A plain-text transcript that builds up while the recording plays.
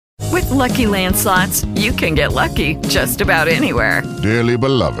Lucky Land Slots, you can get lucky just about anywhere. Dearly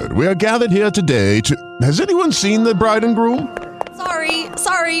beloved, we are gathered here today to... Has anyone seen the bride and groom?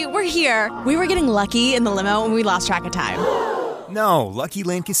 Sorry, we're here. We were getting lucky in the limo and we lost track of time. No, Lucky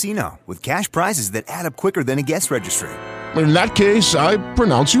Land Casino, with cash prizes that add up quicker than a guest registry. In that case, I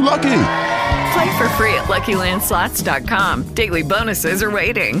pronounce you lucky. Play for free at LuckyLandSlots.com. Daily bonuses are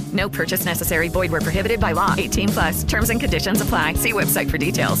waiting. No purchase necessary. Void where prohibited by law. 18+. Terms and conditions apply. See website for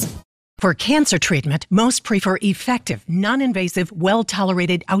details. For cancer treatment, most prefer effective, non-invasive,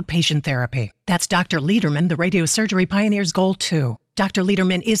 well-tolerated outpatient therapy. That's Dr. Lederman, the radiosurgery pioneer's goal, too. Dr.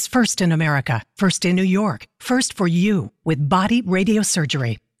 Lederman is first in America, first in New York, first for you with body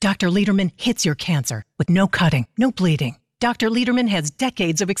radiosurgery. Dr. Lederman hits your cancer with no cutting, no bleeding. Dr. Lederman has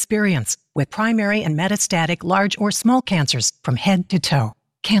decades of experience with primary and metastatic large or small cancers from head to toe.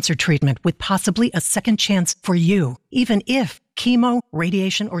 Cancer treatment with possibly a second chance for you, even if chemo,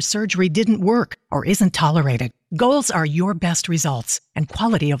 radiation, or surgery didn't work or isn't tolerated. Goals are your best results and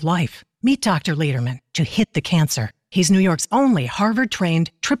quality of life. Meet Dr. Lederman to hit the cancer. He's New York's only Harvard-trained,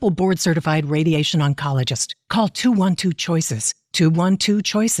 triple board-certified radiation oncologist. Call 212-CHOICES,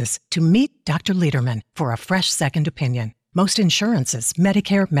 212-CHOICES to meet Dr. Lederman for a fresh second opinion. Most insurances,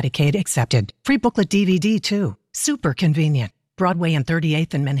 Medicare, Medicaid accepted. Free booklet DVD, too. Super convenient. Broadway and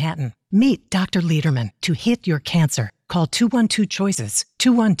 38th in Manhattan. Meet Dr. Lederman to hit your cancer. Call 212-CHOICES,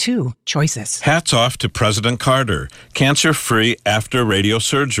 212-CHOICES. Hats off to President Carter, cancer-free after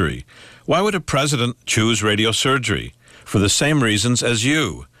radiosurgery. Why would a president choose radiosurgery? For the same reasons as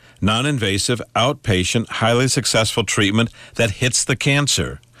you. Non-invasive, outpatient, highly successful treatment that hits the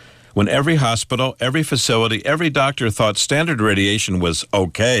cancer. When every hospital, every facility, every doctor thought standard radiation was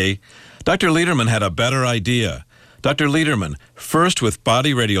okay, Dr. Lederman had a better idea. Dr. Lederman, first with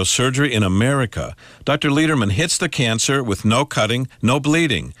body radiosurgery in America. Dr. Lederman hits the cancer with no cutting, no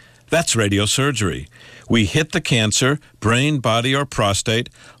bleeding. That's radiosurgery. We hit the cancer, brain, body, or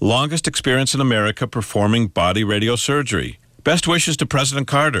prostate. Longest experience in America performing body radiosurgery. Best wishes to President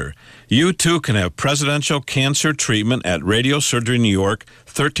Carter. You too can have presidential cancer treatment at Radiosurgery New York,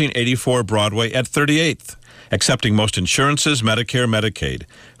 1384 Broadway at 38th. Accepting most insurances, Medicare, Medicaid.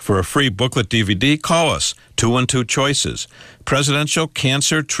 For a free booklet DVD, call us, 212-CHOICES. Presidential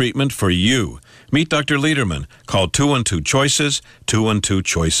cancer treatment for you. Meet Dr. Lederman. Call 212-CHOICES,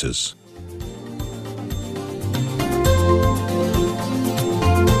 212-CHOICES.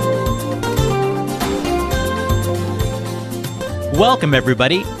 Welcome,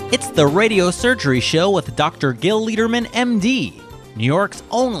 everybody. It's the Radiosurgery Show with Dr. Gil Lederman, MD. New York's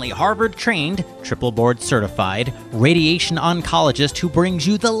only Harvard-trained, triple board-certified radiation oncologist who brings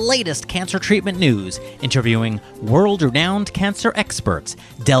you the latest cancer treatment news, interviewing world-renowned cancer experts,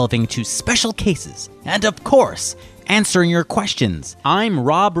 delving into special cases, and, of course, answering your questions. I'm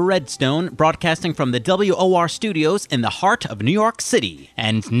Rob Redstone, broadcasting from the WOR studios in the heart of New York City.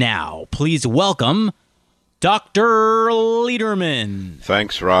 And now, please welcome Dr. Lederman.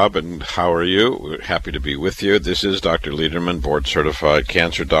 Thanks, Rob, and how are you? We're happy to be with you. This is Dr. Lederman, board-certified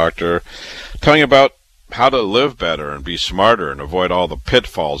cancer doctor, telling you about how to live better and be smarter and avoid all the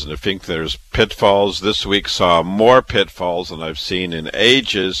pitfalls. And I think there's pitfalls. This week saw more pitfalls than I've seen in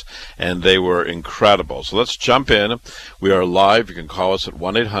ages, and they were incredible. So let's jump in. We are live. You can call us at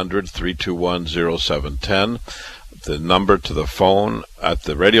 1-800-321-0710. The number to the phone at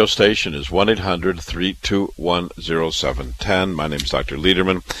the radio station is 1-800-321-0710. My name is Dr.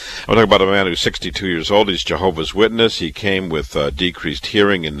 Lederman. I'm talking about a man who's 62 years old. He's Jehovah's Witness. He came with decreased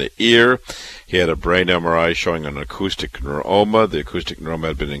hearing in the ear. He had a brain MRI showing an acoustic neuroma. The acoustic neuroma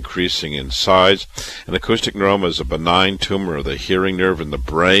had been increasing in size. An acoustic neuroma is a benign tumor of the hearing nerve in the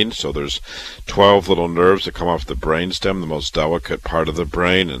brain. So there's 12 little nerves that come off the brainstem, the most delicate part of the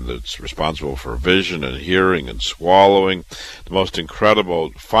brain, and it's responsible for vision and hearing and swallowing, the most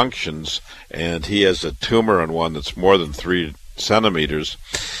incredible functions. And he has a tumor on one that's more than 3 centimeters.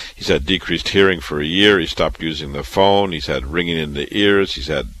 He's had decreased hearing for a year. He stopped using the phone. He's had ringing in the ears. He's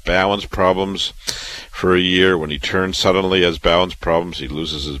had balance problems for a year. When he turns suddenly, he has balance problems. He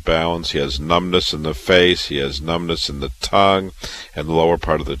loses his balance. He has numbness in the face. He has numbness in the tongue and the lower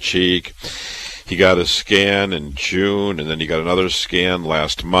part of the cheek. He got a scan in June, and then he got another scan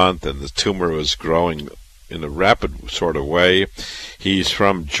last month, and the tumor was growing in a rapid sort of way. He's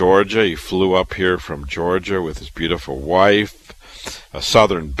from Georgia. He flew up here from Georgia with his beautiful wife, a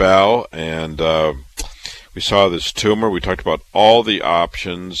Southern belle, and we saw this tumor. We talked about all the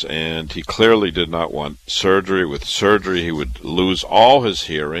options, and he clearly did not want surgery. With surgery, he would lose all his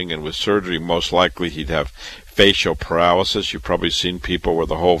hearing, and with surgery, most likely he'd have facial paralysis. You've probably seen people where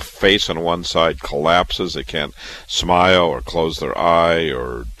the whole face on one side collapses. They can't smile or close their eye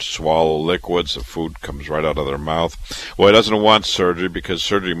or swallow liquids. The food comes right out of their mouth. Well, he doesn't want surgery because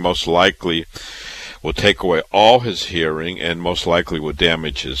surgery most likely will take away all his hearing and most likely will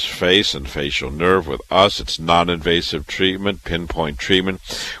damage his face and facial nerve. With us, it's non-invasive treatment, pinpoint treatment.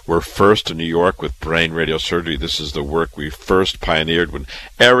 We're first in New York with brain radiosurgery. This is the work we first pioneered when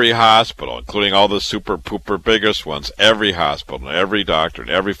every hospital, including all the super-pooper biggest ones, every hospital, every doctor, and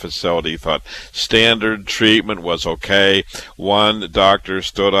every facility thought standard treatment was okay. One doctor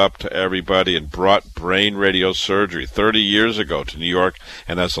stood up to everybody and brought brain radiosurgery 30 years ago to New York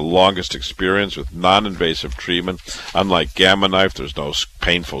and has the longest experience with non-invasive treatment. Unlike Gamma Knife, there's no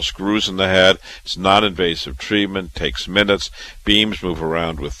painful screws in the head. It's non-invasive treatment, takes minutes. Beams move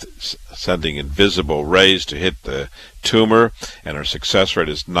around with sending invisible rays to hit the tumor, and our success rate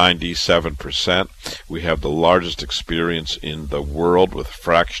is 97%. We have the largest experience in the world with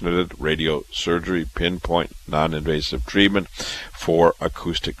fractionated radiosurgery, pinpoint, non-invasive treatment for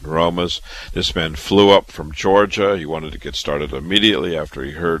acoustic neuromas. This man flew up from Georgia. He wanted to get started immediately after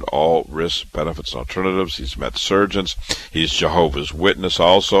he heard all risks, benefits, and alternatives. He's met surgeons. He's Jehovah's Witness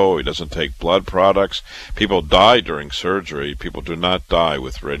also. He doesn't take blood products. People die during surgery. People do not die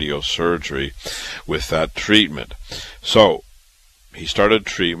with radiosurgery with that treatment. So he started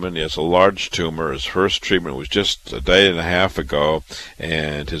treatment. He has a large tumor. His first treatment was just a day and a half ago,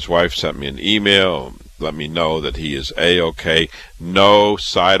 and his wife sent me an email, let me know that he is A-OK. No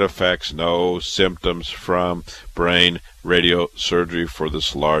side effects, no symptoms from brain radiosurgery for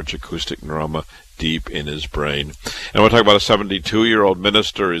this large acoustic neuroma deep in his brain. And we'll talk about a 72-year-old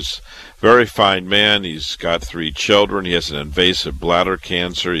minister. He's a very fine man. He's got 3 children. He has an invasive bladder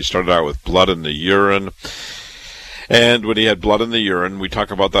cancer. He started out with blood in the urine. And when he had blood in the urine, we talk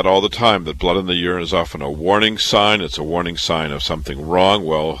about that all the time, that blood in the urine is often a warning sign. It's a warning sign of something wrong.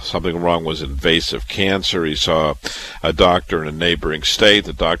 Well, something wrong was invasive cancer. He saw a doctor in a neighboring state.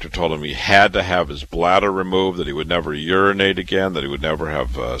 The doctor told him he had to have his bladder removed, that he would never urinate again, that he would never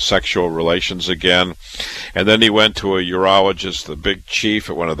have sexual relations again. And then he went to a urologist, the big chief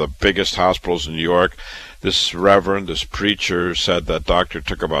at one of the biggest hospitals in New York. This reverend, this preacher, said that doctor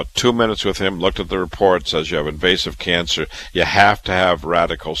took about 2 minutes with him, looked at the report, says you have invasive cancer. You have to have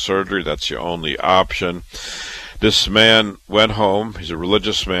radical surgery. That's your only option. This man went home. He's a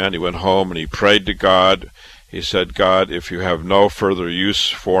religious man. He went home and he prayed to God. He said, God, if you have no further use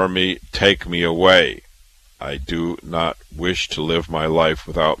for me, take me away. I do not wish to live my life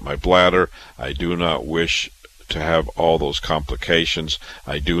without my bladder. I do not wish to have all those complications.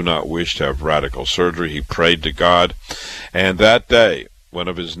 I do not wish to have radical surgery. He prayed to God, and that day one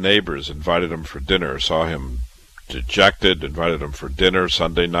of his neighbors invited him for dinner, saw him dejected, invited him for dinner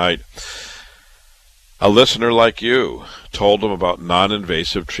Sunday night. A listener like you told him about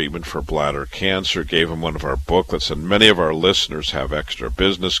non-invasive treatment for bladder cancer, gave him one of our booklets, and many of our listeners have extra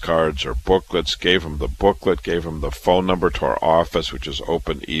business cards or booklets, gave him the booklet, gave him the phone number to our office, which is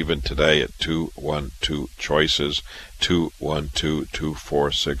open even today at 212-CHOICES,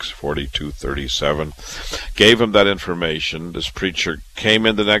 212-246-4237. Gave him that information. This preacher came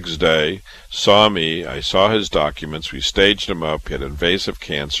in the next day, saw me, I saw his documents, we staged him up. He had invasive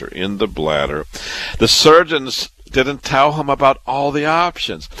cancer in the bladder. The surgeons didn't tell him about all the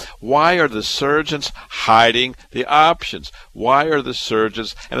options. Why are the surgeons hiding the options? Why are the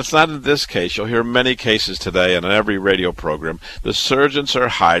surgeons, and it's not in this case, you'll hear many cases today and on every radio program, the surgeons are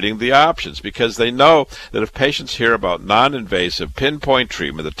hiding the options because they know that if patients hear about non-invasive pinpoint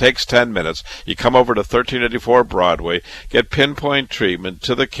treatment that takes 10 minutes, you come over to 1384 Broadway, get pinpoint treatment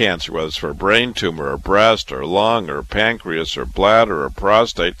to the cancer, whether it's for a brain tumor or breast or lung or pancreas or bladder or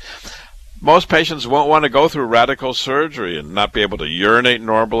prostate. Most patients won't want to go through radical surgery and not be able to urinate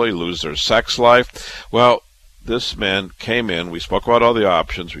normally, lose their sex life. Well, this man came in. We spoke about all the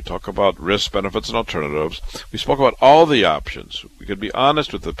options. We talk about risks, benefits, and alternatives. We spoke about all the options. We could be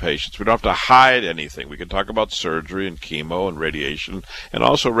honest with the patients. We don't have to hide anything. We can talk about surgery and chemo and radiation and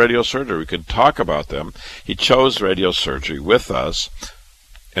also radiosurgery. We can talk about them. He chose radiosurgery with us.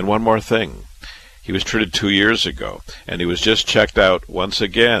 And one more thing. He was treated 2 years ago, and he was just checked out once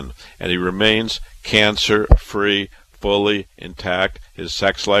again, and he remains cancer-free, fully intact. His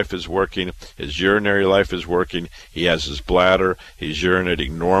sex life is working. His urinary life is working. He has his bladder. He's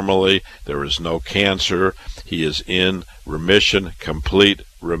urinating normally. There is no cancer. He is in remission, complete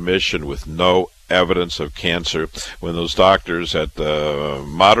remission with no evidence of cancer. When those doctors at the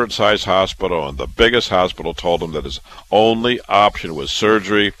moderate-sized hospital and the biggest hospital told him that his only option was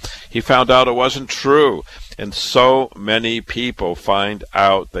surgery, he found out it wasn't true. And so many people find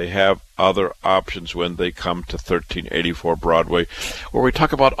out they have other options when they come to 1384 Broadway, where we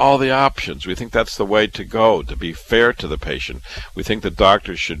talk about all the options. We think that's the way to go, to be fair to the patient. We think the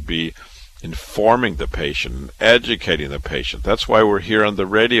doctors should be informing the patient and educating the patient. That's why we're here on the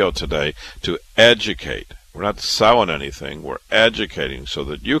radio today, to educate. We're not selling anything. We're educating so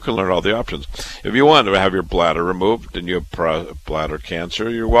that you can learn all the options. If you want to have your bladder removed and you have bladder cancer,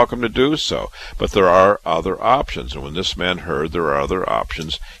 you're welcome to do so. But there are other options. And when this man heard there are other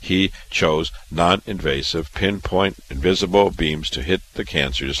options, he chose non-invasive, pinpoint, invisible beams to hit the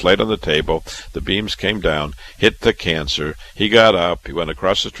cancer. Just laid on the table. The beams came down, hit the cancer. He got up. He went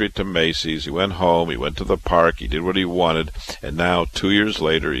across the street to Macy's. He went home. He went to the park. He did what he wanted. And now, 2 years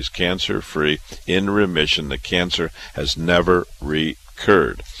later, he's cancer-free, in remission. The cancer has never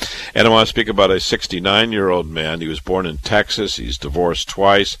recurred. And I want to speak about a 69-year-old man. He was born in Texas. He's divorced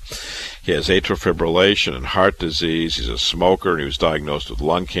twice. He has atrial fibrillation and heart disease. He's a smoker, and he was diagnosed with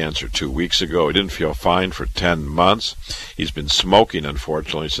lung cancer 2 weeks ago. He didn't feel fine for 10 months. He's been smoking,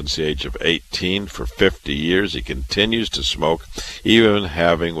 unfortunately, since the age of 18 for 50 years. He continues to smoke, even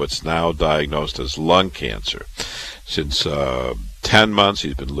having what's now diagnosed as lung cancer. Since 10 months,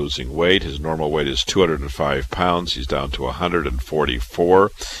 he's been losing weight. His normal weight is 205 pounds. He's down to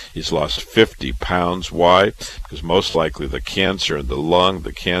 144. He's lost 50 pounds. Why? Because most likely the cancer in the lung,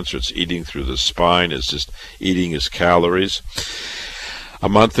 the cancer it's eating through the spine, is just eating his calories. A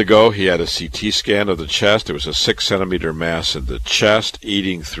month ago, he had a CT scan of the chest. There was a 6-centimeter mass in the chest,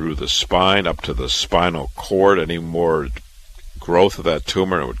 eating through the spine up to the spinal cord. Any more growth of that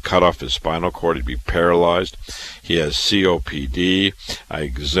tumor, it would cut off his spinal cord. He'd be paralyzed. He has COPD. I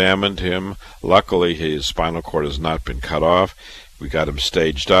examined him. Luckily, his spinal cord has not been cut off. We got him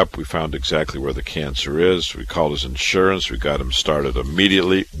staged up. We found exactly where the cancer is. We called his insurance. We got him started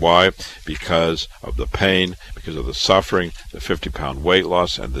immediately. Why? Because of the pain, because of the suffering, the 50-pound weight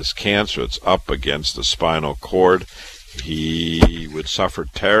loss, and this cancer that's up against the spinal cord. He would suffer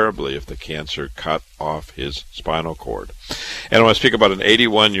terribly if the cancer cut off his spinal cord. And I want to speak about an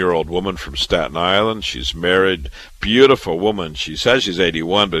 81-year-old woman from Staten Island. She's married, beautiful woman. She says she's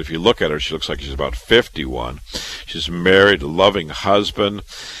 81, but if you look at her, she looks like she's about 51. She's married, a loving husband.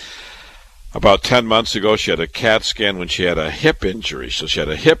 About 10 months ago, she had a CAT scan when she had a hip injury. So she had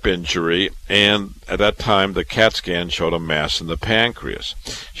a hip injury, and at that time, the CAT scan showed a mass in the pancreas.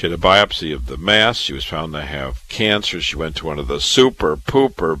 She had a biopsy of the mass. She was found to have cancer. She went to one of the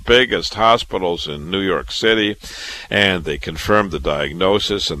super-pooper biggest hospitals in New York City, and they confirmed the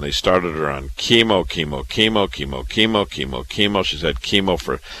diagnosis, and they started her on chemo. She's had chemo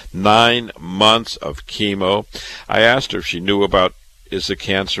for 9 months of chemo. I asked her if she knew about, is the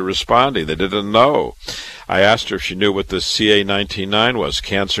cancer responding? They didn't know. I asked her if she knew what the CA19-9 was,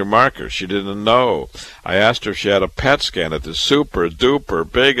 cancer marker. She didn't know. I asked her if she had a PET scan at the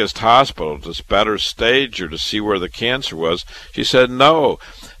super-duper biggest hospital to better stage her to see where the cancer was. She said no.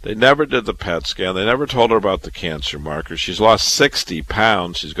 They never did the PET scan. They never told her about the cancer marker. She's lost 60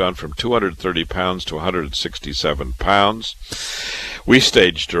 pounds. She's gone from 230 pounds to 167 pounds. We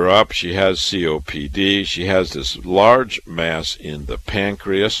staged her up. She has COPD. She has this large mass in the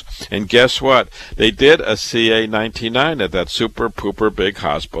pancreas. And guess what? They did a CA19-9 at that super-pooper big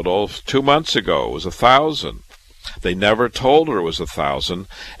hospital 2 months ago. It was 1,000. They never told her it was 1,000,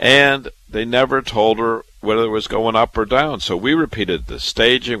 and they never told her whether it was going up or down. So we repeated the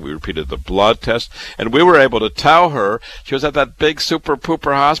staging, we repeated the blood test, and we were able to tell her she was at that big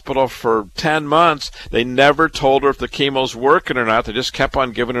super-pooper hospital for 10 months. They never told her if the chemo's working or not. They just kept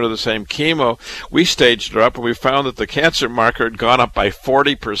on giving her the same chemo. We staged her up, and we found that the cancer marker had gone up by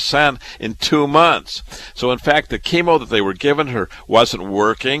 40% in 2 months. So, in fact, the chemo that they were giving her wasn't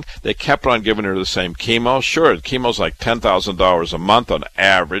working. They kept on giving her the same chemo. Sure, chemo's like $10,000 a month on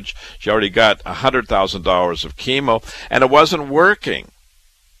average. She already got $100,000 of chemo, and it wasn't working.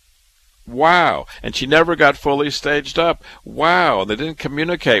 Wow. And she never got fully staged up. Wow. And they didn't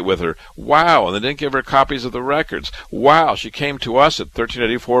communicate with her. Wow. And they didn't give her copies of the records. Wow. She came to us at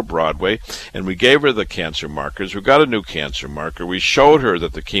 1384 Broadway, and we gave her the cancer markers. We got a new cancer marker. We showed her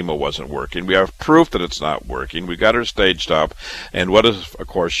that the chemo wasn't working. We have proof that it's not working. We got her staged up. And what is, of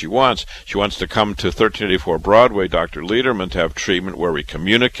course, she wants? She wants to come to 1384 Broadway, Dr. Lederman, to have treatment where we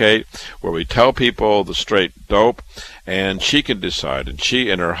communicate, where we tell people the straight dope, and she can decide. And she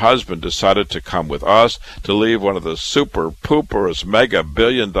and her husband decided to come with us, to leave one of the super-pooperest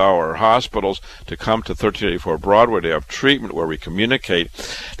mega-billion-dollar hospitals to come to 1384 Broadway to have treatment where we communicate.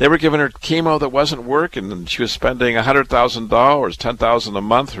 They were giving her chemo that wasn't working, and she was spending $100,000, $10,000 a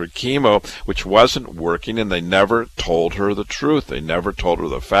month for chemo, which wasn't working, and they never told her the truth. They never told her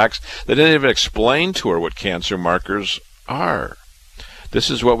the facts. They didn't even explain to her what cancer markers are. This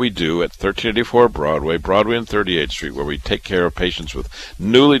is what we do at 1384 Broadway and 38th Street, where we take care of patients with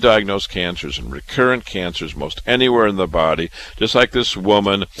newly diagnosed cancers and recurrent cancers most anywhere in the body, just like this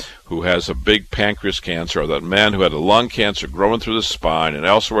woman who has a big pancreas cancer, or that man who had a lung cancer growing through the spine, and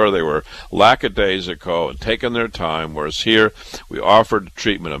elsewhere they were lackadaisical and taking their time, whereas here we offered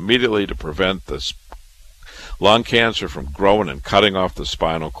treatment immediately to prevent this lung cancer from growing and cutting off the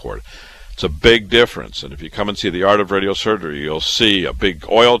spinal cord. It's a big difference, and if you come and see the Art of Radiosurgery, you'll see a big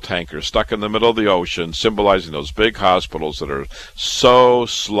oil tanker stuck in the middle of the ocean, symbolizing those big hospitals that are so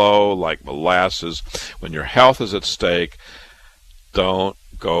slow like molasses. When your health is at stake, don't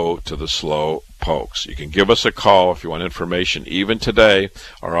go to the slow pokes. You can give us a call if you want information. Even today,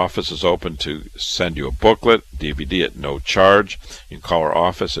 our office is open to send you a booklet, DVD at no charge. You can call our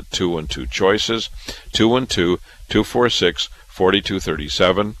office at 212-CHOICES,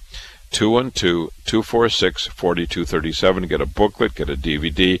 212-246-4237. 212-246-4237. Get a booklet, get a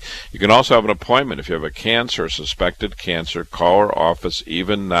DVD. You can also have an appointment. If you have a cancer or suspected cancer, call our office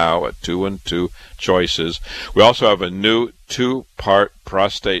even now at 212-CHOICES. We also have a new 2-part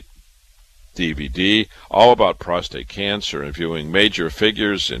prostate DVD, all about prostate cancer, interviewing major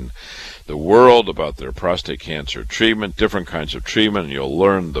figures in the world about their prostate cancer treatment, different kinds of treatment, and you'll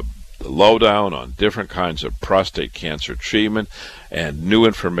learn the lowdown on different kinds of prostate cancer treatment and new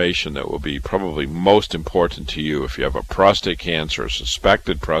information that will be probably most important to you if you have a prostate cancer or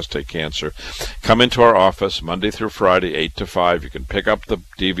suspected prostate cancer. Come into our office Monday through Friday, 8 to 5. You can pick up the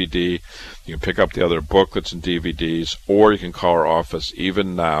DVD, you can pick up the other booklets and DVDs, or you can call our office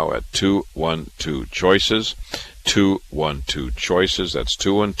even now at 212-CHOICES. 212-CHOICES. That's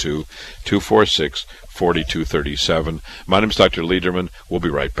 212-246-4237. My name is Dr. Lederman. We'll be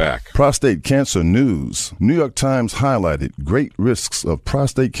right back. Prostate cancer news. New York Times highlighted great risks of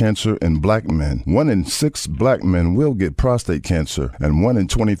prostate cancer in black men. 1 in 6 black men will get prostate cancer, and 1 in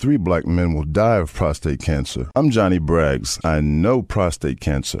 23 black men will die of prostate cancer. I'm Johnny Braggs. I know prostate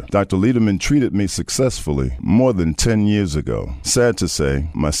cancer. Dr. Lederman treated me successfully more than 10 years ago. Sad to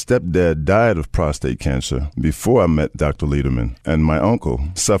say, my stepdad died of prostate cancer before I met Dr. Lederman, and my uncle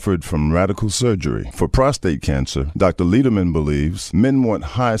suffered from radical surgery. For prostate cancer, Dr. Lederman believes men want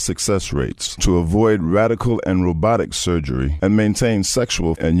high success rates to avoid radical and robotic surgery and maintain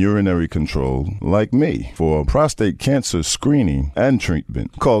sexual and urinary control like me. For prostate cancer screening and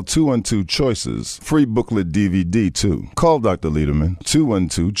treatment, call 212-CHOICES. Free booklet DVD too. Call Dr. Lederman,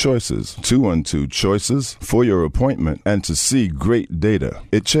 212-CHOICES. 212-CHOICES for your appointment and to see great data.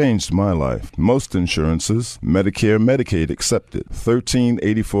 It changed my life. Most insurances, Medicare, Medicaid accepted.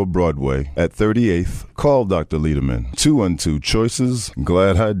 1384 Broadway at 38th. Call Dr. Lederman. 212-CHOICES.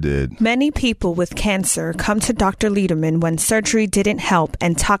 Glad I did. Many people with cancer come to Dr. Lederman when surgery didn't help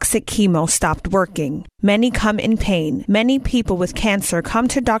and toxic chemo stopped working. Many come in pain. Many people with cancer come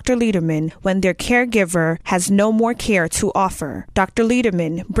to Dr. Lederman when their caregiver has no more care to offer. Dr.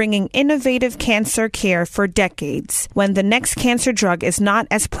 Lederman, bringing innovative cancer care for decades. When the next cancer drug is not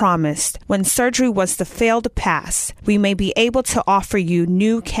as promised, when surgery was the failed pass, we may be able to offer you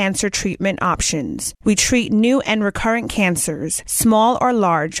new cancer treatment options. We treat new and recurrent cancers, small or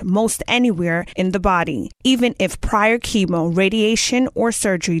large, most anywhere in the body, even if prior chemo, radiation, or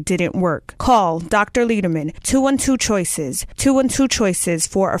surgery didn't work. Call Dr. Lederman, 212-CHOICES. 212-CHOICES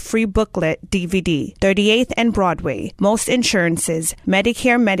for a free booklet DVD. 38th and Broadway. Most insurances,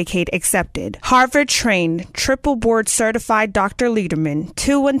 Medicare, Medicaid accepted. Harvard-trained, triple board certified Dr. Lederman,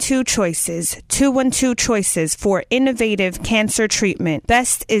 212-CHOICES. 212-CHOICES for innovative cancer treatment.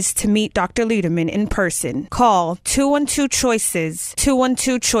 Best is to meet Dr. Lederman in person. Call 212-CHOICES.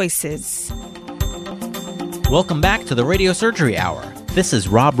 212-CHOICES. Welcome back to the Radio Surgery Hour. This is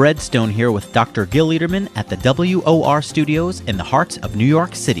Rob Redstone here with Dr. Gil Lederman at the WOR Studios in the heart of New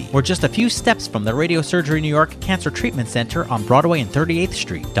York City. We're just a few steps from the Radio Surgery New York Cancer Treatment Center on Broadway and 38th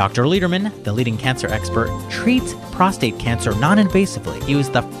Street. Dr. Lederman, the leading cancer expert, treats prostate cancer non-invasively. He was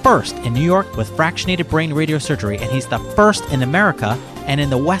the first in New York with fractionated brain radiosurgery, and he's the first in America and in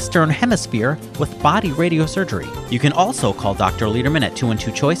the Western Hemisphere with body radiosurgery. You can also call Dr. Lederman at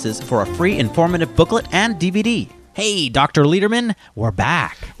 212-CHOICES for a free informative booklet and DVD. Hey, Dr. Lederman, we're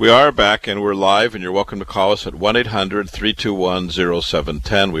back. We are back, and we're live, and you're welcome to call us at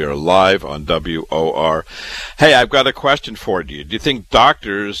 1-800-321-0710. We are live on WOR. Hey, I've got a question for you. Do you think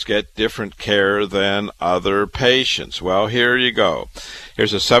doctors get different care than other patients? Well, here you go.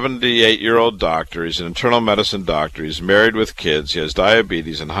 Here's a 78-year-old doctor. He's an internal medicine doctor. He's married with kids. He has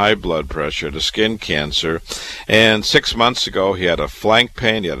diabetes and high blood pressure, and a skin cancer. And 6 months ago, he had a flank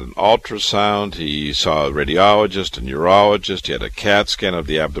pain. He had an ultrasound. He saw a radiologist, a neurologist. He had a CAT scan of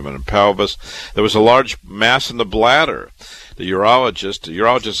the abdomen and pelvis. There was a large mass in the bladder. The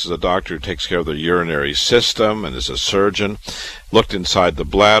urologist is a doctor who takes care of the urinary system and is a surgeon, looked inside the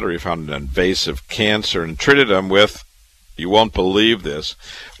bladder. He found an invasive cancer and treated him with, you won't believe this,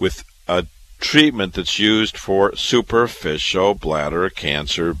 with a treatment that's used for superficial bladder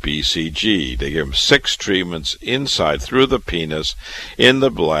cancer, BCG. They give him 6 treatments inside through the penis in the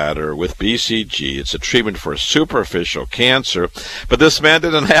bladder with BCG. It's a treatment for superficial cancer, but this man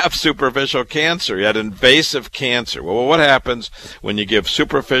didn't have superficial cancer. He had invasive cancer. Well, what happens when you give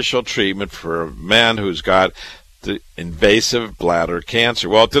superficial treatment for a man who's got the invasive bladder cancer?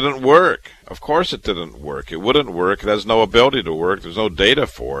 Well, it didn't work. Of course it didn't work. It wouldn't work. It has no ability to work. There's no data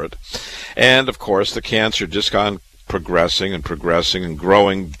for it. And, of course, the cancer just gone progressing and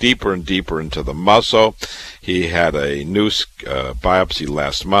growing deeper and deeper into the muscle. He had a new biopsy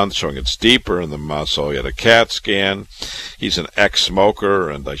last month showing it's deeper in the muscle. He had a CAT scan. He's an ex-smoker,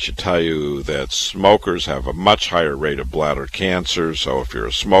 and I should tell you that smokers have a much higher rate of bladder cancer. So if you're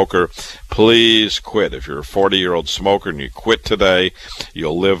a smoker, please quit. If you're a 40-year-old smoker and you quit today,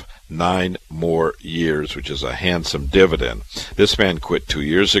 you'll live 9 more years, which is a handsome dividend. This man quit 2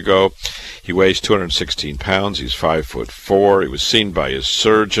 years ago. He weighs 216 pounds. He's 5'4". He was seen by his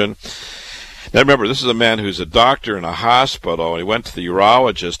surgeon. Now remember, this is a man who's a doctor in a hospital, and he went to the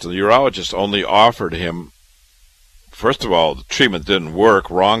urologist, and the urologist only offered him, first of all, the treatment didn't work,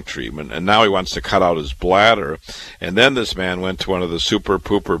 wrong treatment, and now he wants to cut out his bladder. And then this man went to one of the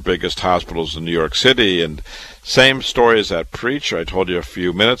super-pooper biggest hospitals in New York City, and same story as that preacher I told you a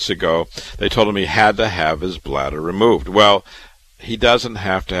few minutes ago. They told him he had to have his bladder removed. Well, he doesn't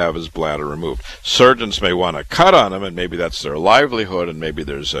have to have his bladder removed. Surgeons may want to cut on him, and maybe that's their livelihood, and maybe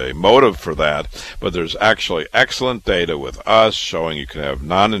there's a motive for that, but there's actually excellent data with us showing you can have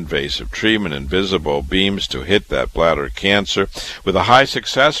non-invasive treatment, invisible beams to hit that bladder cancer with a high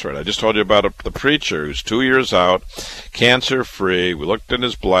success rate. I just told you about the preacher who's 2 years out, cancer-free. We looked in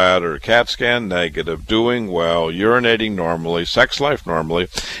his bladder, CAT scan negative, doing well, urinating normally, sex life normally,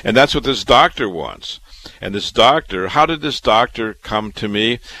 and that's what this doctor wants. And this doctor, how did this doctor come to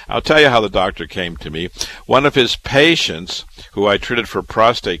me? I'll tell you how the doctor came to me. One of his patients, who I treated for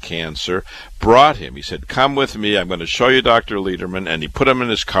prostate cancer, brought him. He said, come with me, I'm going to show you Dr. Lederman. And he put him in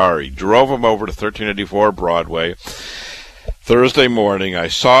his car. He drove him over to 1384 Broadway. Thursday morning, I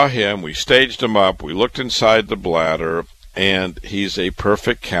saw him. We staged him up. We looked inside the bladder. And he's a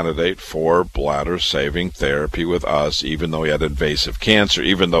perfect candidate for bladder-saving therapy with us, even though he had invasive cancer,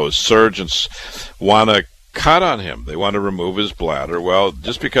 even though his surgeons want to cut on him. They want to remove his bladder. Well,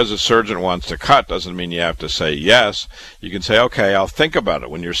 just because a surgeon wants to cut doesn't mean you have to say yes. You can say, okay, I'll think about it.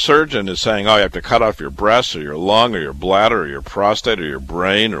 When your surgeon is saying, oh, you have to cut off your breast or your lung or your bladder or your prostate or your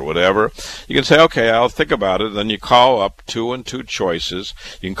brain or whatever, you can say, okay, I'll think about it. Then you call up 212 Choices.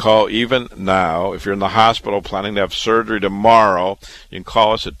 You can call even now. If you're in the hospital planning to have surgery tomorrow, you can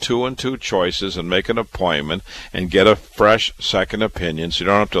call us at 212 Choices and make an appointment and get a fresh second opinion so you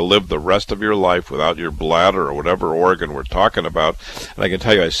don't have to live the rest of your life without your bladder or whatever organ we're talking about. And I can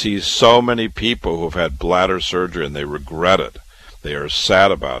tell you, I see so many people who have had bladder surgery and they regret it. They are sad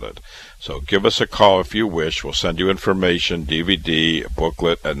about it. So give us a call if you wish. We'll send you information, DVD, a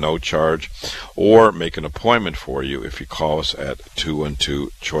booklet at no charge, or make an appointment for you if you call us at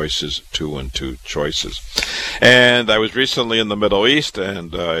 212 Choices, 212 Choices. And I was recently in the Middle East,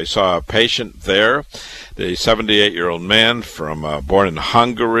 and I saw a patient there, the 78-year-old man born in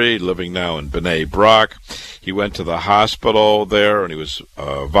Hungary, living now in Bnei Brak. He went to the hospital there, and he was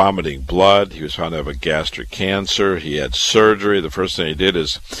vomiting blood. He was found to have a gastric cancer. He had surgery. The first thing he did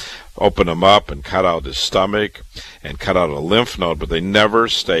is open him up and cut out his stomach and cut out a lymph node, but they never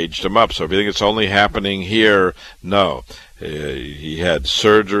staged him up. So if you think it's only happening here, no. He had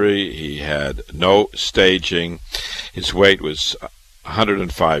surgery. He had no staging. His weight was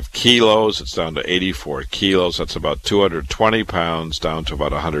 105 kilos. It's down to 84 kilos. That's about 220 pounds down to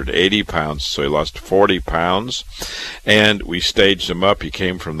about 180 pounds. So he lost 40 pounds. And we staged him up. He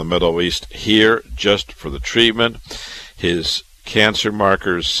came from the Middle East here just for the treatment. His cancer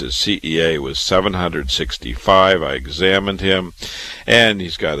markers, his CEA was 765. I examined him, and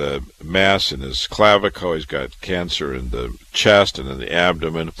he's got a mass in his clavicle. He's got cancer in the chest and in the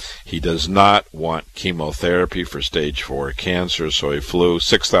abdomen. He does not want chemotherapy for stage 4 cancer, so he flew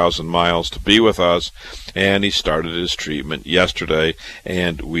 6,000 miles to be with us, and he started his treatment yesterday,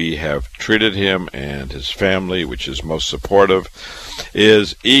 and we have treated him, and his family, which is most supportive,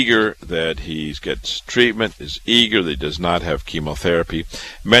 is eager that he gets treatment, is eager that he does not have chemotherapy.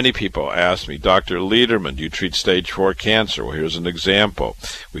 Many people ask me, Dr. Lederman, do you treat stage 4 cancer? Well, here's an example.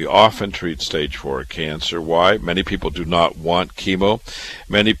 We often treat stage 4 cancer. Why? Many people do not want chemo.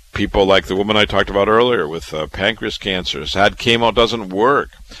 Many people, like the woman I talked about earlier with pancreas cancer, has had chemo, doesn't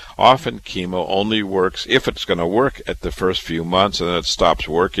work. Often chemo only works, if it's going to work, at the first few months, and then it stops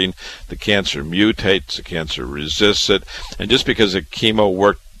working. The cancer mutates, the cancer resists it, and just because the chemo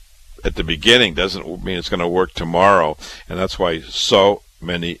worked at the beginning doesn't mean it's going to work tomorrow, and that's why so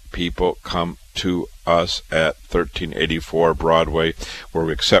many people come to us at 1384 Broadway, where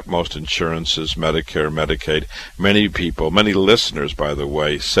we accept most insurances, Medicare, Medicaid. Many people, many listeners, by the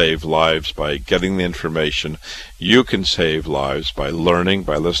way, save lives by getting the information. You can save lives by learning,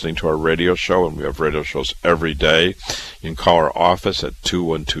 by listening to our radio show, and we have radio shows every day. You can call our office at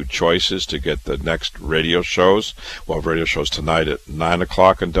 212-CHOICES to get the next radio shows. We'll have radio shows tonight at 9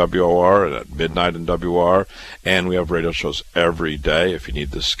 o'clock in WOR and at midnight in WR, and we have radio shows every day. If you need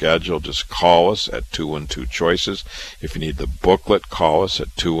the schedule, just call us at 212-CHOICES. If you need the booklet, call us at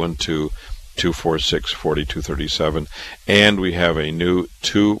 212-246-4237. And we have a new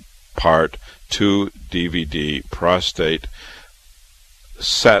 2-part, 2-DVD prostate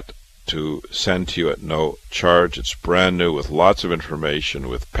set to send to you at no charge. It's brand new with lots of information,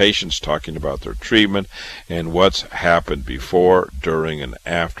 with patients talking about their treatment and what's happened before, during, and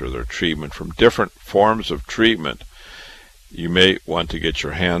after their treatment from different forms of treatment. You may want to get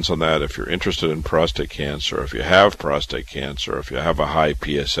your hands on that if you're interested in prostate cancer, if you have prostate cancer, if you have a high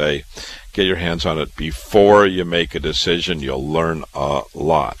PSA. Get your hands on it before you make a decision. You'll learn a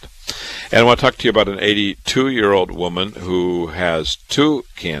lot. And I want to talk to you about an 82-year-old woman who has 2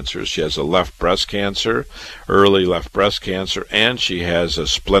 cancers. She has a left breast cancer, early left breast cancer, and she has a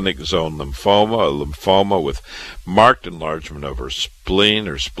splenic zone lymphoma, a lymphoma with marked enlargement of her spleen.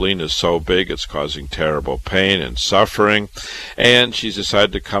 Her spleen is so big it's causing terrible pain and suffering. And she's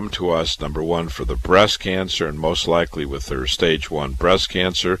decided to come to us, number 1, for the breast cancer, and most likely with her stage 1 breast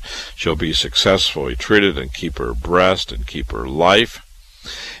cancer, she'll be successfully treated and keep her breast and keep her life.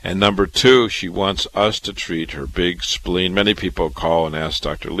 And number 2, she wants us to treat her big spleen. Many people call and ask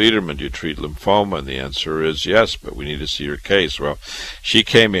Dr. Lederman, do you treat lymphoma? And the answer is yes, but we need to see her case. Well, she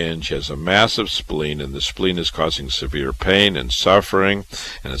came in, she has a massive spleen, and the spleen is causing severe pain and suffering,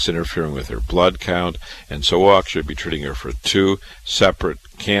 and it's interfering with her blood count. And so we'll actually be treating her for 2 separate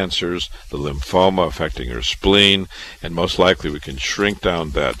cancers, the lymphoma affecting her spleen, and most likely we can shrink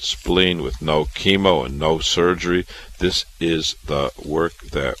down that spleen with no chemo and no surgery. This is the work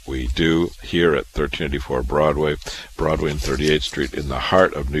that we do here at 1384 Broadway and 38th Street in the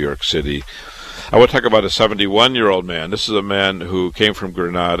heart of New York City. I want to talk about a 71-year-old man. This is a man who came from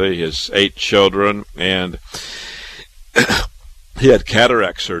Grenada. He has 8 children, and he had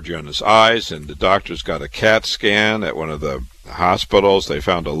cataract surgery on his eyes, and the doctors got a CAT scan at one of the hospitals. They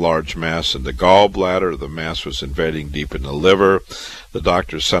found a large mass in the gallbladder. The mass was invading deep in the liver. The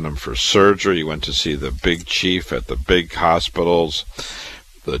doctors sent him for surgery. He went to see the big chief at the big hospitals,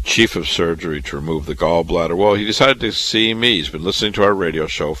 the chief of surgery, to remove the gallbladder. Well, he decided to see me. He's been listening to our radio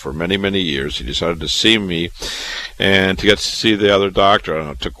show for many, many years. He decided to see me and to get to see the other doctor. I don't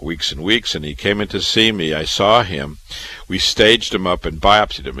know, it took weeks and weeks, and he came in to see me. I saw him. We staged him up and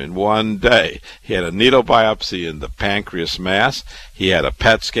biopsied him in one day. He had a needle biopsy in the pancreas mass. He had a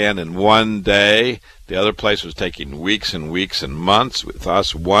PET scan in one day. The other place was taking weeks and weeks and months. With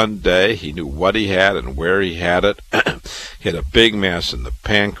us, one day, he knew what he had and where he had it. He had a big mass in the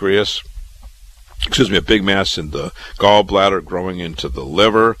pancreas. A big mass in the gallbladder growing into the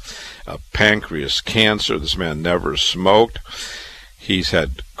liver. A pancreas cancer. This man never smoked. He's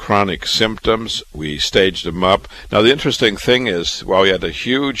had chronic symptoms. We staged him up. Now, the interesting thing is, while he had a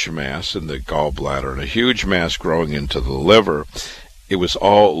huge mass in the gallbladder and a huge mass growing into the liver, it was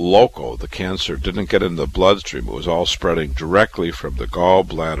all local. The cancer didn't get in the bloodstream. It was all spreading directly from the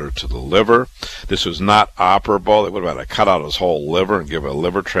gallbladder to the liver. This was not operable. They would have had to cut out his whole liver and give a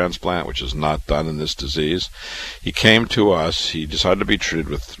liver transplant, which is not done in this disease. He came to us. He decided to be treated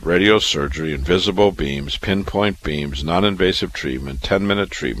with radiosurgery, invisible beams, pinpoint beams, non-invasive treatment,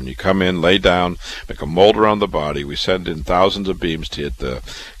 10-minute treatment. You come in, lay down, make a mold around the body. We send in thousands of beams to hit the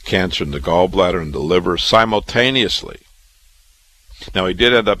cancer in the gallbladder and the liver simultaneously. Now, he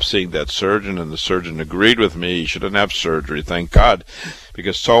did end up seeing that surgeon, and the surgeon agreed with me he shouldn't have surgery, thank God,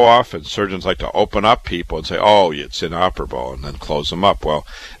 because so often surgeons like to open up people and say, oh, it's inoperable, and then close them up. Well,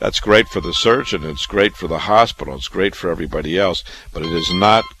 that's great for the surgeon, it's great for the hospital, it's great for everybody else, but it is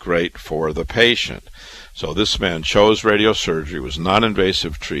not great for the patient. So this man chose radiosurgery. It was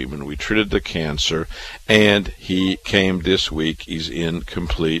non-invasive treatment. We treated the cancer, and he came this week. He's in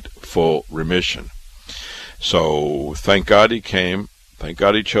complete, full remission. So thank God he came. Thank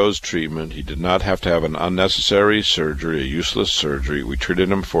God he chose treatment. He did not have to have an unnecessary surgery, a useless surgery. We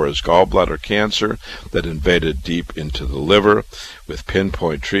treated him for his gallbladder cancer that invaded deep into the liver with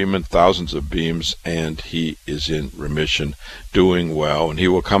pinpoint treatment, thousands of beams, and he is in remission, doing well, and he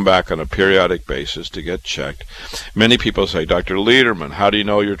will come back on a periodic basis to get checked. Many people say, Dr. Lederman, how do you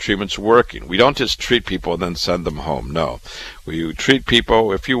know your treatment's working? We don't just treat people and then send them home. No. We treat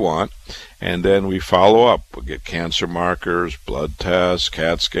people if you want, and then we follow up. We get cancer markers, blood tests,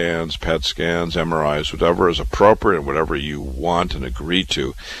 CAT scans, PET scans, MRIs, whatever is appropriate and whatever you want and agree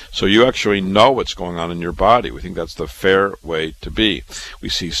to. So you actually know what's going on in your body. We think that's the fair way to be. We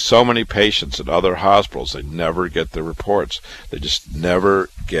see so many patients at other hospitals, they never get the reports. They just never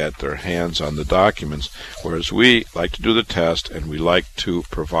get their hands on the documents, whereas we like to do the test and we like to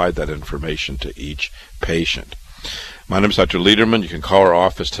provide that information to each patient. My name is Dr. Lederman. You can call our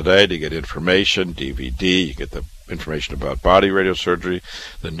office today to get information, DVD. You get the information about body radiosurgery,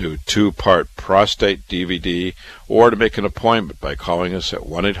 the new 2-part prostate DVD, or to make an appointment by calling us at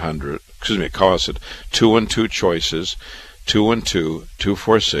call us at 212-CHOICES,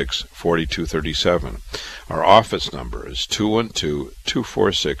 212-246-4237. Our office number is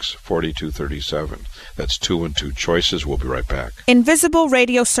 212-246-4237. That's 212-CHOICES. We'll be right back. Invisible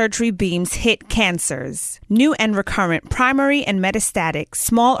radiosurgery beams hit cancers. New and recurrent, primary and metastatic,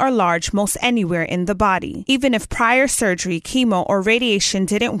 small or large, most anywhere in the body. Even if prior surgery, chemo, or radiation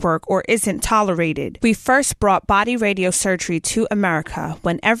didn't work or isn't tolerated. We first brought body radiosurgery to America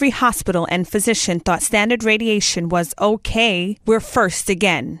when every hospital and physician thought standard radiation was okay. We're first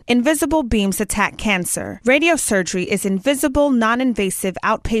again. Invisible beams attack cancer. Radiosurgery is invisible, non-invasive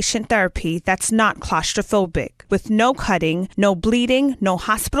outpatient therapy that's not claustrophobic, with no cutting, no bleeding, no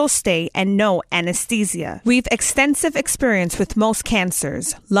hospital stay, and no anesthesia. We've extensive experience with most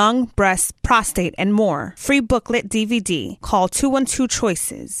cancers, lung, breast, prostate, and more. Free booklet DVD. Call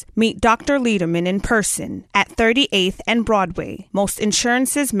 212-CHOICES. Meet Dr. Lederman in person at 38th and Broadway. Most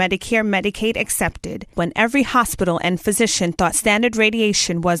insurances, Medicare, Medicaid accepted. When every hospital and physician thought standard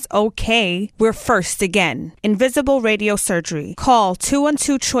radiation was okay, we're first again. Invisible radiosurgery. Call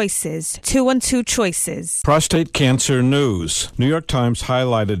 212-CHOICES. 212-CHOICES. Prostate cancer news. New York Times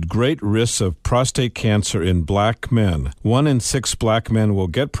highlighted great risks of prostate cancer in black men. 1 in 6 black men will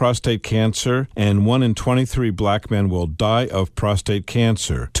get prostate cancer, and 1 in 23 black men will die of prostate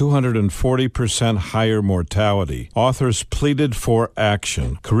cancer. 240% higher mortality. Authors pleaded for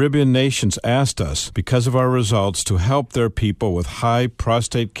action. Caribbean nations asked us, because of our results, to help their people with high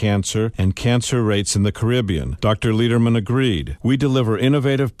prostate cancer and cancer rates in the Caribbean. Dr. Lederman agreed. We deliver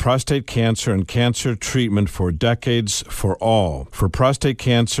innovative prostate cancer and cancer treatment for decades for all. For prostate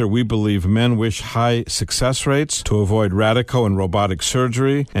cancer, we believe men wish high success rates to avoid radical and robotic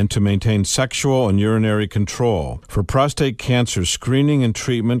surgery and to maintain sexual and urinary control. For prostate cancer screening and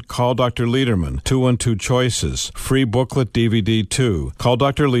treatment, call Dr. Lederman, 212-CHOICES. Free booklet DVD too. Call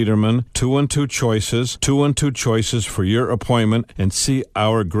Dr. Lederman, 212-CHOICES, 212-CHOICES for your appointment and see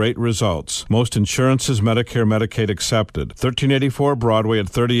our great results. Most insurances, Medicare, Medicaid accepted. 1384 Broadway at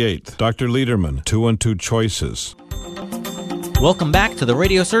 38th. Dr. Lederman, 212-CHOICES. Welcome back to the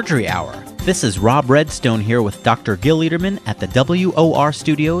Radiosurgery Hour. This is Rob Redstone here with Dr. Gil Lederman at the WOR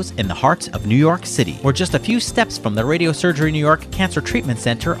Studios in the heart of New York City. We're just a few steps from the Radiosurgery New York Cancer Treatment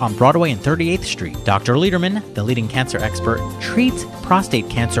Center on Broadway and 38th Street. Dr. Lederman, the leading cancer expert, treats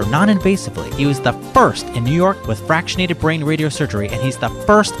prostate cancer non-invasively. He was the first in New York with fractionated brain radiosurgery, and he's the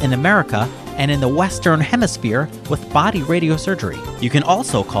first in America and in the Western Hemisphere with body radiosurgery. You can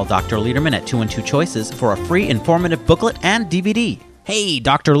also call Dr. Lederman at 212-CHOICES for a free informative booklet and DVD. Hey,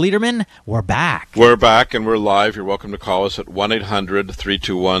 Dr. Lederman, we're back. We're back and we're live. You're welcome to call us at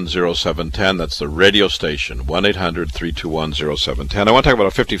 1-800-321-0710. That's the radio station, 1-800-321-0710. I want to talk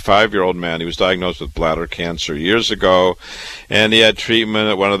about a 55-year-old man. He was diagnosed with bladder cancer years ago, and he had treatment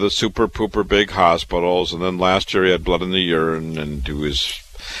at one of the super-pooper big hospitals, and then last year he had blood in the urine, and he was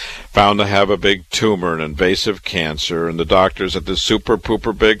found to have a big tumor, an invasive cancer, and the doctors at this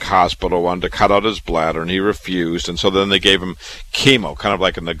super-pooper big hospital wanted to cut out his bladder, and he refused, and so then they gave him chemo, kind of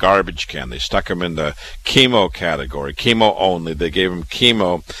like in the garbage can. They stuck him in the chemo category, chemo only. They gave him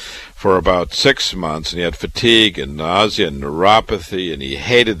chemo for about 6 months, and he had fatigue and nausea and neuropathy, and he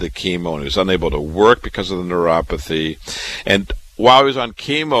hated the chemo, and he was unable to work because of the neuropathy. And while he was on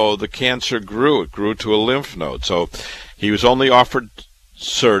chemo, the cancer grew. It grew to a lymph node. So he was only offered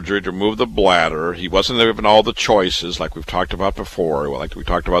surgery to remove the bladder. He wasn't given all the choices like we've talked about before. Like we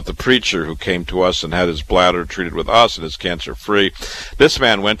talked about the preacher who came to us and had his bladder treated with us and is cancer-free. This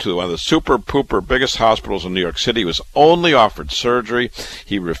man went to one of the super-pooper biggest hospitals in New York City. He was only offered surgery.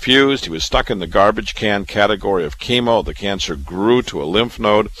 He refused. He was stuck in the garbage can category of chemo. The cancer grew to a lymph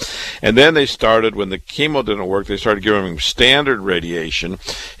node. And then they started, when the chemo didn't work, they started giving him standard radiation.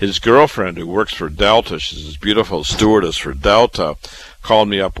 His girlfriend, who works for Delta, she's this beautiful stewardess for Delta, called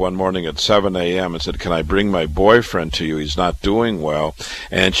me up one morning at 7 a.m. and said, "Can I bring my boyfriend to you? He's not doing well."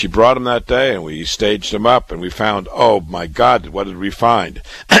 And she brought him that day, and we staged him up, and we found, oh my God, what did we find?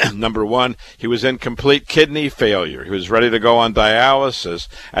 Number one, he was in complete kidney failure. He was ready to go on dialysis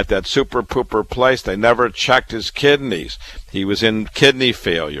at that super-pooper place. They never checked his kidneys. He was in kidney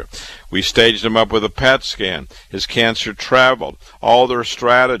failure. We staged him up with a PET scan. His cancer traveled. All their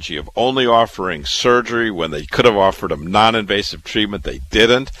strategy of only offering surgery when they could have offered him non-invasive treatment, they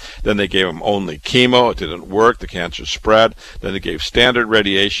didn't. Then they gave him only chemo. It didn't work. The cancer spread. Then they gave standard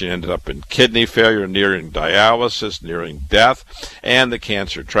radiation. Ended up in kidney failure, nearing dialysis, nearing death, and the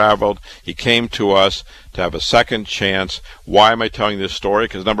cancer traveled. He came to us to have a second chance. Why am I telling this story?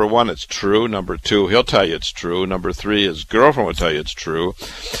 Because number one, it's true. Number two, he'll tell you it's true. Number three, his girlfriend will tell you it's true.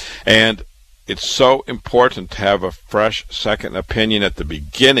 And it's so important to have a fresh second opinion at the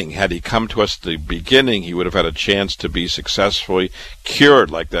beginning. Had he come to us at the beginning, he would have had a chance to be successfully cured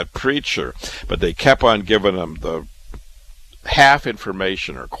like that preacher. But they kept on giving him the half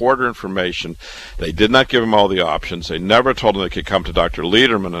information or quarter information. They did not give him all the options. They never told him they could come to Dr.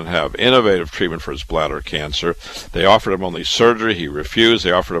 Lederman and have innovative treatment for his bladder cancer. They offered him only surgery. He refused.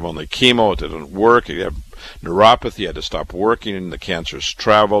 They offered him only chemo. It didn't work. He had neuropathy. He had to stop working, and the cancers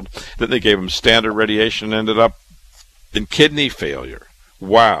traveled. Then they gave him standard radiation and ended up in kidney failure.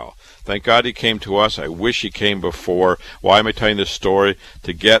 Wow. Thank God he came to us. I wish he came before. Why am I telling this story?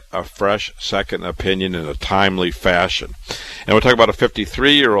 To get a fresh second opinion in a timely fashion. And we're talking about a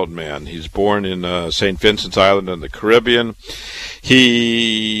 53-year-old man. He's born in St. Vincent's Island in the Caribbean.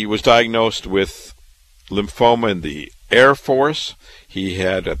 He was diagnosed with lymphoma in the Air Force. He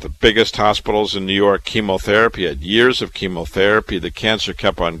had, at the biggest hospitals in New York, chemotherapy. He had years of chemotherapy. The cancer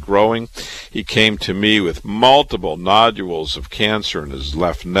kept on growing. He came to me with multiple nodules of cancer in his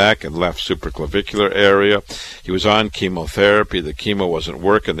left neck and left supraclavicular area. He was on chemotherapy. The chemo wasn't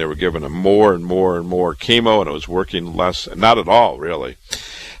working. They were giving him more and more and more chemo, and it was working less, not at all, really.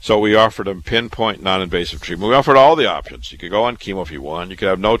 So we offered him pinpoint non-invasive treatment. We offered all the options. You could go on chemo if you want. You could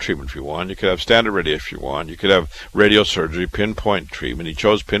have no treatment if you want. You could have standard radiation if you want. You could have radiosurgery, pinpoint treatment. He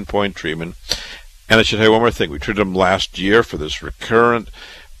chose pinpoint treatment. And I should tell you one more thing. We treated him last year for this recurrent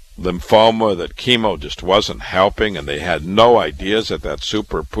lymphoma that chemo just wasn't helping, and they had no ideas at that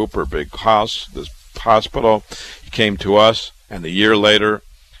super-pooper big hospital. He came to us, and a year later,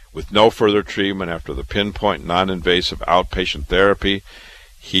 with no further treatment after the pinpoint non-invasive outpatient therapy,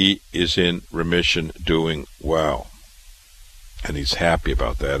 he is in remission, doing well. And he's happy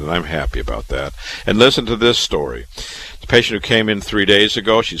about that, and I'm happy about that. And listen to this story. The patient who came in 3 days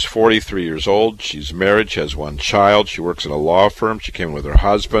ago, she's 43 years old. She's married. She has one child. She works in a law firm. She came in with her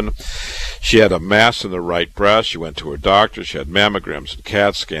husband. She had a mass in the right breast. She went to her doctor. She had mammograms and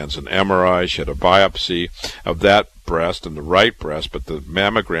CAT scans and MRI. She had a biopsy of that breast and the right breast, but the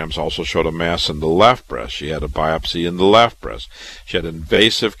mammograms also showed a mass in the left breast. She had a biopsy in the left breast. She had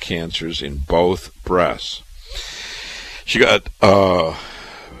invasive cancers in both breasts. She got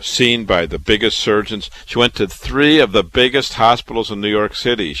seen by the biggest surgeons. She went to 3 of the biggest hospitals in New York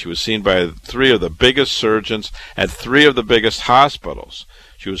City. She was seen by 3 of the biggest surgeons at 3 of the biggest hospitals.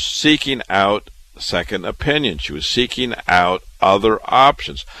 She was seeking out second opinion. She was seeking out other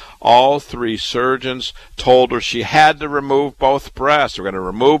options. All 3 surgeons told her she had to remove both breasts. We're going to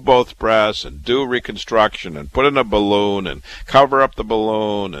remove both breasts and do reconstruction and put in a balloon and cover up the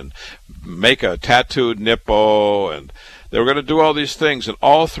balloon and make a tattooed nipple, and they were going to do all these things, and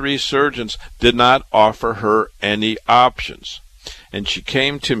all 3 surgeons did not offer her any options. And she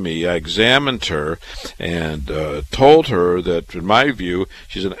came to me. I examined her and told her that, in my view,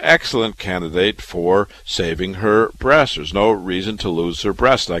 she's an excellent candidate for saving her breasts. There's no reason to lose her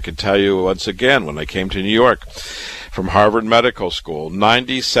breasts. And I can tell you once again, when I came to New York from Harvard Medical School,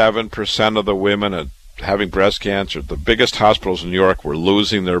 97% of the women at having breast cancer, the biggest hospitals in New York were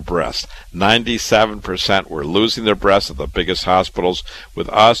losing their breasts. 97% were losing their breasts at the biggest hospitals. With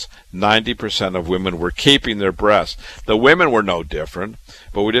us, 90% of women were keeping their breasts. The women were no different,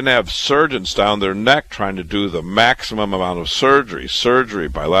 but we didn't have surgeons down their neck trying to do the maximum amount of surgery,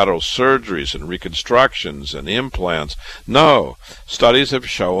 bilateral surgeries and reconstructions and implants. No, studies have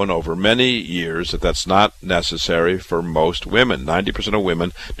shown over many years that that's not necessary for most women. 90% of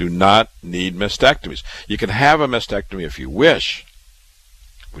women do not need mastectomies. You can have a mastectomy if you wish,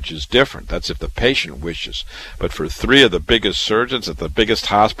 which is different. That's if the patient wishes. But for 3 of the biggest surgeons at the biggest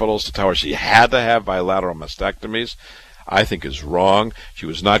hospitals to tell her she had to have bilateral mastectomies, I think is wrong. She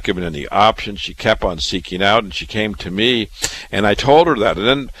was not given any options. She kept on seeking out, and she came to me, and I told her that. And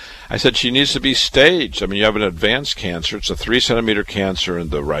then I said she needs to be staged. I mean, you have an advanced cancer. It's a 3-centimeter cancer in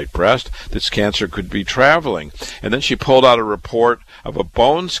the right breast. This cancer could be traveling. And then she pulled out a report of a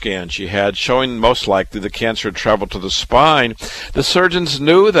bone scan she had showing most likely the cancer had traveled to the spine. The surgeons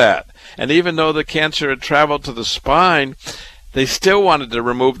knew that. And even though the cancer had traveled to the spine, they still wanted to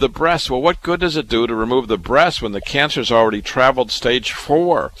remove the breast. Well, what good does it do to remove the breast when the cancer's already traveled stage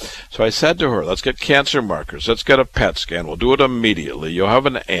 4? So I said to her, let's get cancer markers. Let's get a PET scan. We'll do it immediately. You'll have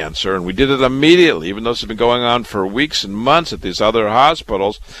an answer. And we did it immediately, even though this has been going on for weeks and months at these other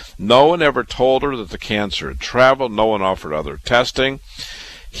hospitals. No one ever told her that the cancer had traveled. No one offered other testing.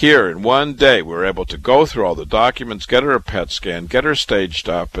 Here, in one day, we were able to go through all the documents, get her a PET scan, get her staged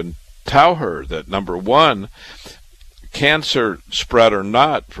up, and tell her that, number one, cancer spread or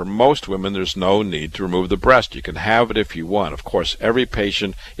not, for most women, there's no need to remove the breast. You can have it if you want. Of course, every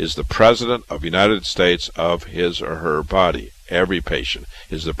patient is the president of the United States of his or her body. Every patient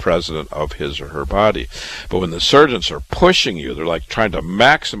is the president of his or her body. But when the surgeons are pushing you, they're like trying to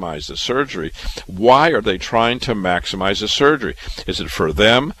maximize the surgery. Why are they trying to maximize the surgery? Is it for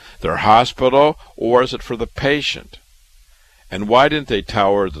them, their hospital, or is it for the patient? And why didn't they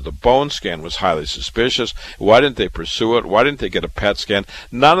tell her that the bone scan was highly suspicious? Why didn't they pursue it? Why didn't they get a PET scan?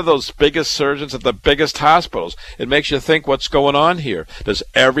 None of those biggest surgeons at the biggest hospitals. It makes you think, what's going on here? Does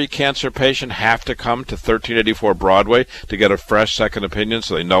every cancer patient have to come to 1384 Broadway to get a fresh second opinion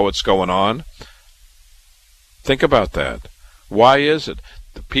so they know what's going on? Think about that. Why is it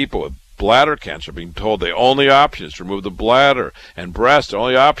the people with bladder cancer being told the only option is to remove the bladder, and breast, the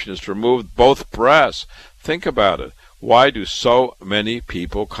only option is to remove both breasts? Think about it. Why do so many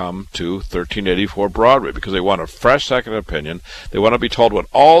people come to 1384 Broadway? Because they want a fresh second opinion. They want to be told what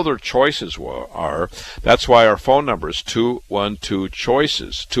all their choices are. That's why our phone number is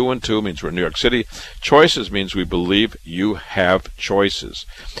 212-CHOICES. 212 means we're in New York City. Choices means we believe you have choices.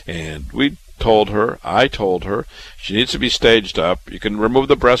 And I told her, she needs to be staged up. You can remove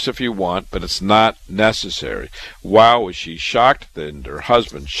the breast if you want, but it's not necessary. Wow, was she shocked, and her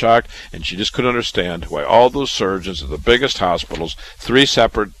husband shocked, and she just couldn't understand why all those surgeons at the biggest hospitals, 3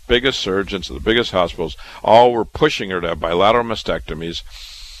 separate biggest surgeons at the biggest hospitals, all were pushing her to have bilateral mastectomies.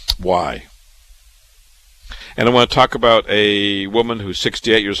 Why? And I want to talk about a woman who's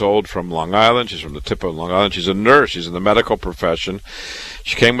 68 years old from Long Island. She's from the tip of Long Island. She's a nurse. She's in the medical profession.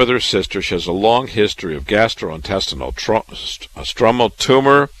 She came with her sister. She has a long history of gastrointestinal stromal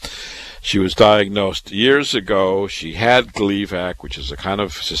tumor. She was diagnosed years ago. She had Gleevec, which is a kind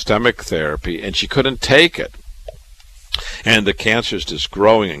of systemic therapy, and she couldn't take it. And the cancer is just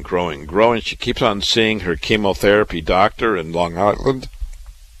growing and growing and growing. She keeps on seeing her chemotherapy doctor in Long Island.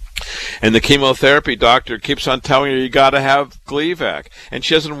 And the chemotherapy doctor keeps on telling her, you got to have Gleevec. And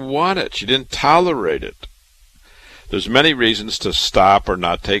she doesn't want it. She didn't tolerate it. There's many reasons to stop or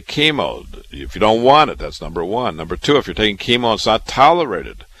not take chemo. If you don't want it, that's number one. Number two, if you're taking chemo and it's not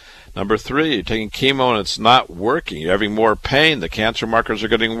tolerated. Number three, you're taking chemo and it's not working. You're having more pain. The cancer markers are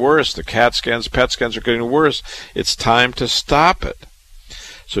getting worse. The CAT scans, PET scans are getting worse. It's time to stop it.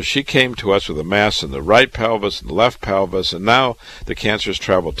 So she came to us with a mass in the right pelvis and the left pelvis, and now the cancer has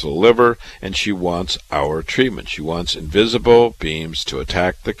traveled to the liver, and she wants our treatment. She wants invisible beams to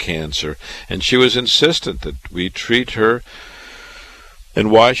attack the cancer, and she was insistent that we treat her.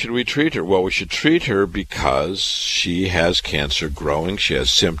 And why should we treat her? Well, we should treat her because she has cancer growing. She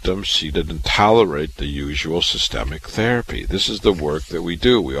has symptoms. She didn't tolerate the usual systemic therapy. This is the work that we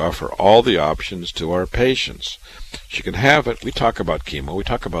do. We offer all the options to our patients. She can have it. We talk about chemo. We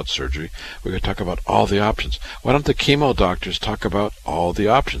talk about surgery. We talk about all the options. Why don't the chemo doctors talk about all the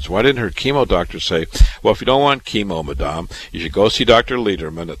options? Why didn't her chemo doctor say, well, if you don't want chemo, madame, you should go see Dr.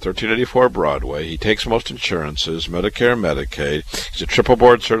 Lederman at 1384 Broadway. He takes most insurances, Medicare, Medicaid. He's a triple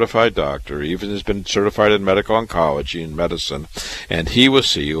board certified doctor. He even has been certified in medical oncology and medicine. And he will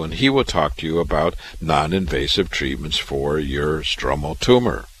see you and he will talk to you about non-invasive treatments for your stromal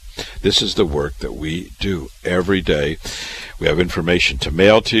tumor. This is the work that we do every day. We have information to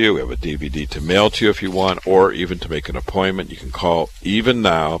mail to you. We have a DVD to mail to you if you want, or even to make an appointment. You can call even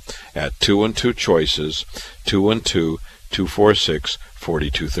now at 212-CHOICES,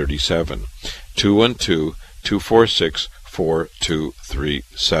 212-246-4237,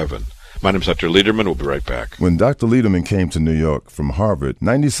 212-246-4237. My name is Dr. Lederman. We'll be right back. When Dr. Lederman came to New York from Harvard,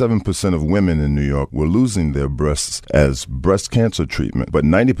 97% of women in New York were losing their breasts as breast cancer treatment, but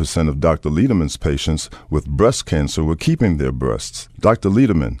 90% of Dr. Lederman's patients with breast cancer were keeping their breasts. Dr.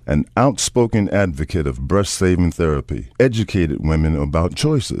 Lederman, an outspoken advocate of breast-saving therapy, educated women about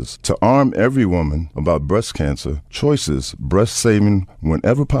choices. To arm every woman about breast cancer, Choices, breast-saving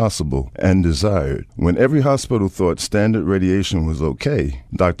whenever possible and desired. When every hospital thought standard radiation was okay,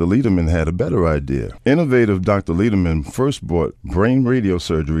 Dr. Lederman had a better idea. Innovative Dr. Lederman first brought brain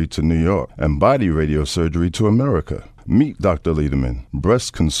radiosurgery to New York and body radiosurgery to America. Meet Dr. Lederman,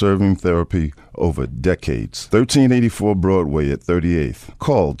 breast-conserving therapy over decades. 1384 Broadway at 38th.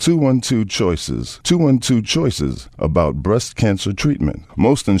 Call 212-CHOICES, 212-CHOICES about breast cancer treatment.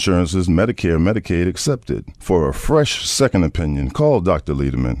 Most insurances, Medicare, Medicaid accepted. For a fresh second opinion, call Dr.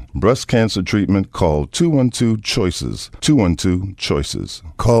 Lederman. Breast cancer treatment, call 212-CHOICES, 212-CHOICES.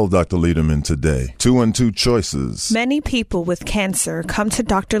 Call Dr. Lederman today. 212-CHOICES. Many people with cancer come to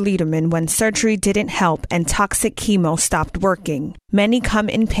Dr. Lederman when surgery didn't help and toxic chemo stopped working. Many come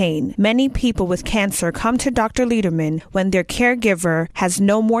in pain. Many people with cancer come to Dr. Lederman when their caregiver has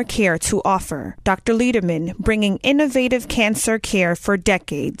no more care to offer. Dr. Lederman, bringing innovative cancer care for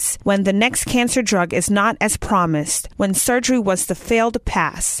decades. When the next cancer drug is not as promised, when surgery was the failed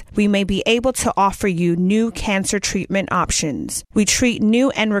pass, we may be able to offer you new cancer treatment options. We treat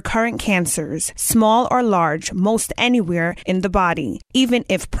new and recurrent cancers, small or large, most anywhere in the body, even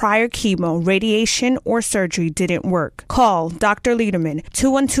if prior chemo, radiation, or surgery didn't work. Call Dr. Lederman,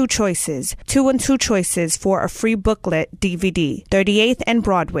 212-CHOICES, 212-CHOICES for a free booklet DVD, 38th and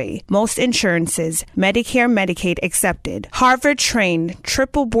Broadway. Most insurances, Medicare, Medicaid accepted. Harvard-trained,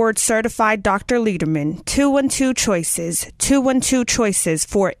 triple board certified Dr. Lederman, 212-CHOICES, 212-CHOICES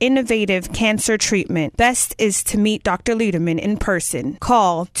for innovative cancer treatment. Best is to meet Dr. Lederman in person.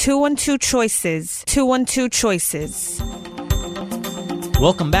 Call 212-CHOICES, 212-CHOICES.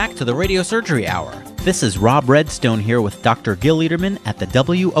 Welcome back to the Radio Surgery Hour. This is Rob Redstone here with Dr. Gil Lederman at the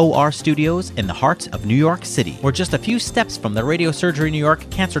WOR Studios in the heart of New York City. We're just a few steps from the Radio Surgery New York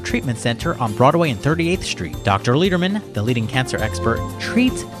Cancer Treatment Center on Broadway and 38th Street. Dr. Lederman, the leading cancer expert,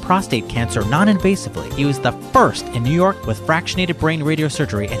 treats prostate cancer non-invasively. He was the first in New York with fractionated brain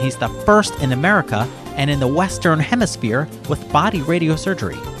radiosurgery, and he's the first in America and in the Western Hemisphere with body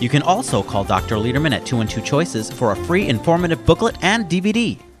radiosurgery. You can also call Dr. Lederman at 212-CHOICES for a free informative booklet and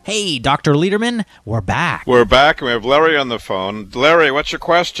DVD. Hey, Dr. Lederman, we're back. We're back, and we have Larry on the phone. Larry, what's your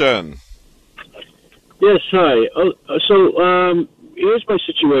question? Yes, hi. Here's my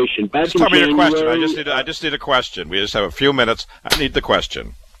situation. Just tell me your question. I just need a question. We just have a few minutes. I need the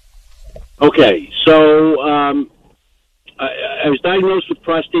question. Okay, so I was diagnosed with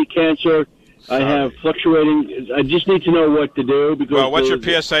prostate cancer. Sorry. I have fluctuating. I just need to know what to do. Because well, what's your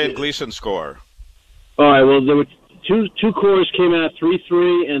PSA and Gleason score? All right. Well, there were two cores came out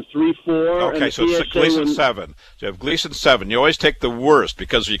 3.3 and 3.4. Okay, so it's Gleason 7. So you have Gleason 7. You always take the worst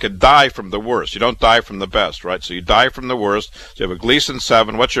because you can die from the worst. You don't die from the best, right? So you die from the worst. So you have a Gleason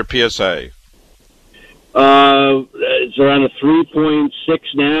 7. What's your PSA? It's around a 3.6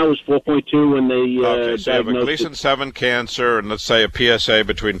 now. It was 4.2 when they okay, so you have a Gleason 7 cancer, and let's say a PSA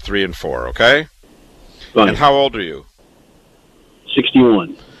between 3 and 4, okay? Fine. And how old are you?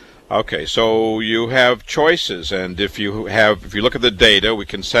 61. Okay, so you have choices, and if you look at the data, we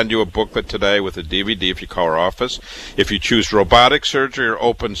can send you a booklet today with a DVD if you call our office. If you choose robotic surgery or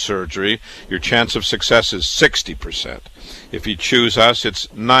open surgery, your chance of success is 60%. If you choose us, it's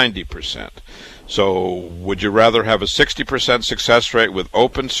 90%. So would you rather have a 60% success rate with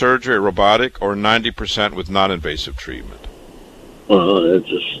open surgery or robotic, or 90% with non-invasive treatment? Well,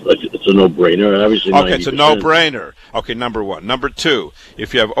 it's a no-brainer. Obviously, okay, 90%. It's a no-brainer. Okay, number one. Number two,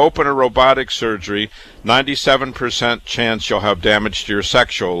 if you have open or robotic surgery, 97% chance you'll have damage to your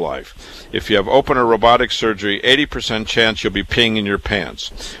sexual life. If you have open or robotic surgery, 80% chance you'll be peeing in your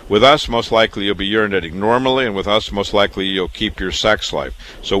pants. With us, most likely you'll be urinating normally, and with us, most likely you'll keep your sex life.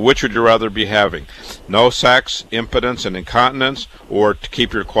 So which would you rather be having? No sex, impotence, and incontinence, or to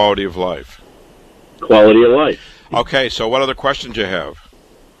keep your quality of life? Quality of life. Okay, so what other questions do you have?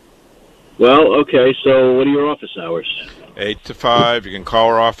 Well, okay, so what are your office hours? 8 to 5. You can call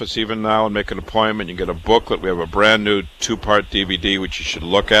our office even now and make an appointment. You can get a booklet. We have a brand new 2-part DVD which you should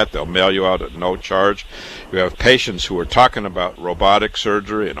look at. They'll mail you out at no charge. We have patients who are talking about robotic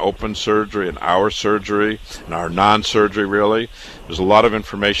surgery and open surgery and our surgery and our non-surgery, really. There's a lot of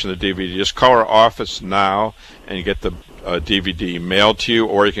information in the DVD. Just call our office now and you get the DVD mailed to you,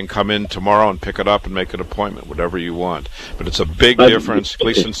 or you can come in tomorrow and pick it up and make an appointment, whatever you want. But it's a big difference.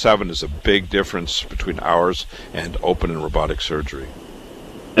 Gleason 7 is a big difference between ours and open and robotic surgery.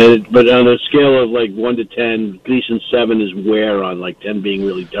 But on a scale of like 1 to 10, Gleason 7 is where on, like 10 being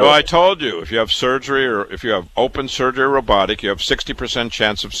really dope? Well, I told you, if you have surgery or if you have open surgery or robotic, you have 60%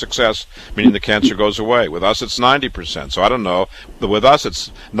 chance of success, meaning the cancer goes away. With us, it's 90%. So I don't know. With us,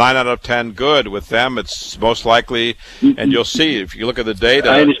 it's 9 out of 10 good. With them, it's most likely, and you'll see if you look at the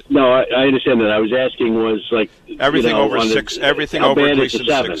data. I understand that. I was asking was like everything over 6, everything over Gleason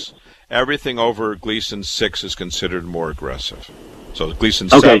 6. Everything over Gleason 6 is considered more aggressive. So Gleason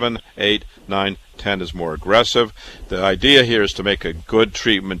 7, 8, 9, 10 is more aggressive. The idea here is to make a good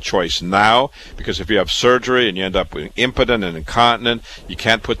treatment choice now, because if you have surgery and you end up impotent and incontinent, you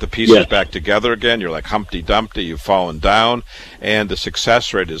can't put the pieces back together again. You're like Humpty Dumpty. You've fallen down, and the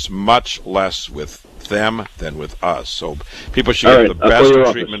success rate is much less with them than with us. So people should get the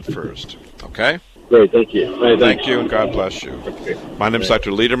best treatment first. Okay? Great, thank you. Thank you, and God bless you. My name is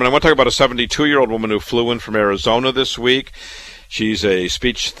Dr. Lederman. I want to talk about a 72-year-old woman who flew in from Arizona this week. She's a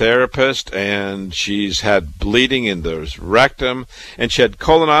speech therapist, and she's had bleeding in the rectum, and she had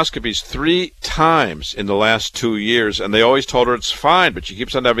colonoscopies 3 times in the last 2 years, and they always told her it's fine, but she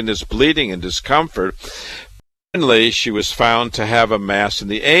keeps on having this bleeding and discomfort. Finally, she was found to have a mass in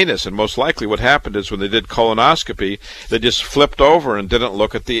the anus, and most likely what happened is when they did colonoscopy, they just flipped over and didn't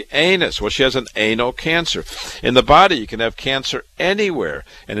look at the anus. Well, she has an anal cancer. In the body, you can have cancer anywhere,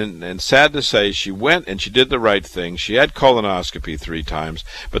 and sad to say, she went and she did the right thing. She had colonoscopy 3 times,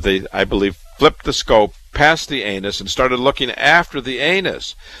 but they, I believe, flipped the scope past the anus and started looking after the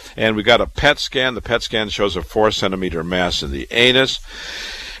anus. And we got a PET scan. The PET scan shows a 4-centimeter mass in the anus.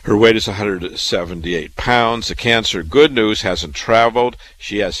 Her weight is 178 pounds. The cancer, good news, hasn't traveled.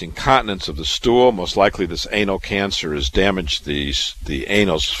 She has incontinence of the stool. Most likely this anal cancer has damaged the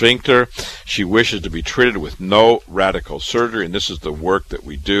anal sphincter. She wishes to be treated with no radical surgery, and this is the work that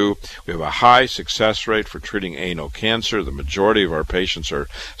we do. We have a high success rate for treating anal cancer. The majority of our patients are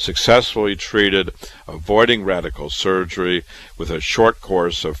successfully treated, avoiding radical surgery with a short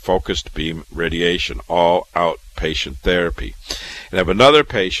course of focused beam radiation, all outpatient therapy. And I have another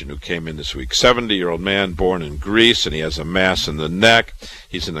patient who came in this week, 70-year-old man born in Greece, and he has a mass in the neck.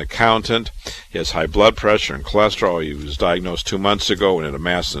 He's an accountant. He has high blood pressure and cholesterol. He was diagnosed 2 months ago and had a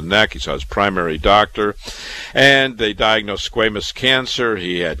mass in the neck. He saw his primary doctor, and they diagnosed squamous cancer.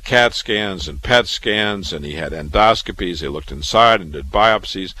 He had CAT scans and PET scans, and he had endoscopies. They looked inside and did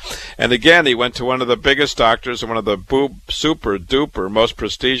biopsies. And again, he went to one of the biggest doctors and one of the super-duper most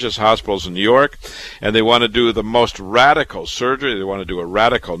prestigious hospitals in New York, and they want to do the most radical surgery. They want to do a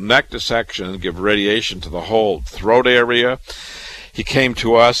radical neck dissection and give radiation to the whole throat area. He came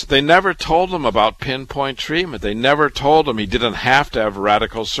to us. They never told him about pinpoint treatment. They never told him he didn't have to have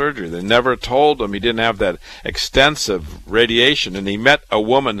radical surgery. They never told him he didn't have that extensive radiation. And he met a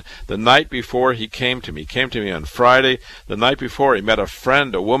woman the night before he came to me. He came to me on Friday. The night before, he met a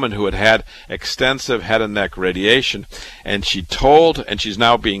friend, a woman who had had extensive head and neck radiation. And she told, and she's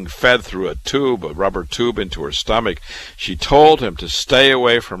now being fed through a tube, a rubber tube into her stomach. She told him to stay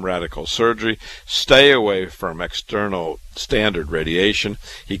away from radical surgery, stay away from external standard radiation.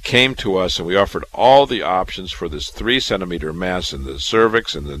 He came to us and we offered all the options for this 3-centimeter mass in the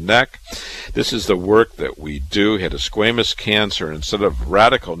cervix and the neck. This is the work that we do. He had a squamous cancer. Instead of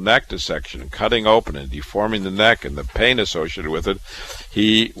radical neck dissection and cutting open and deforming the neck and the pain associated with it,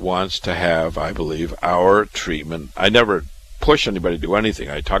 he wants to have, I believe, our treatment. I never push anybody to do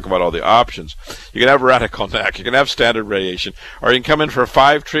anything. I talk about all the options. You can have radical neck, you can have standard radiation, or you can come in for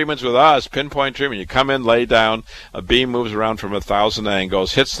 5 treatments with us, pinpoint treatment. You come in, lay down, a beam moves around from 1,000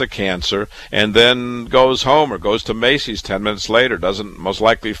 angles, hits the cancer, and then goes home or goes to Macy's 10 minutes later, doesn't most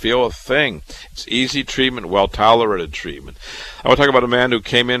likely feel a thing. It's easy treatment, well-tolerated treatment. I want to talk about a man who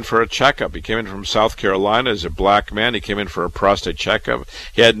came in for a checkup. He came in from South Carolina. He's a black man. He came in for a prostate checkup.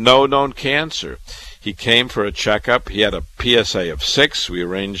 He had no known cancer. He came for a checkup. He had a PSA of 6. We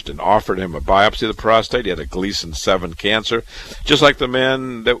arranged and offered him a biopsy of the prostate. He had a Gleason 7 cancer, just like the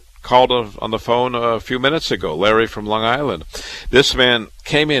man that called on the phone a few minutes ago, Larry from Long Island. This man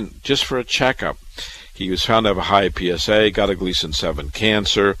came in just for a checkup. He was found to have a high PSA, got a Gleason 7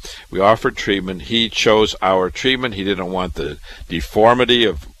 cancer. We offered treatment. He chose our treatment. He didn't want the deformity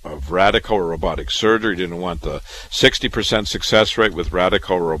of radical or robotic surgery. He didn't want the 60% success rate with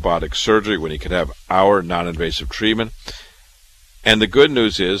radical or robotic surgery when he could have our non-invasive treatment. And the good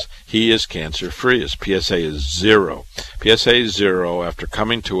news is he is cancer-free. His PSA is 0. PSA is 0 after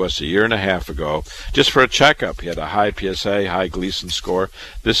coming to us a year and a half ago just for a checkup. He had a high PSA, high Gleason score.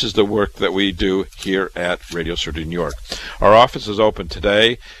 This is the work that we do here at Radio Surgery New York. Our office is open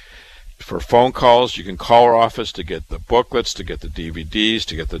today. For phone calls, you can call our office to get the booklets, to get the DVDs,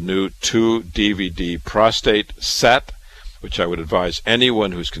 to get the new 2-DVD prostate set, which I would advise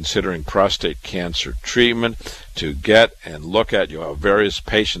anyone who's considering prostate cancer treatment to get and look at. You'll have various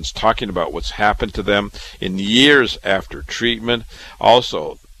patients talking about what's happened to them in years after treatment.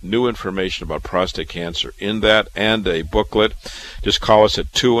 Also, new information about prostate cancer in that and a booklet. Just call us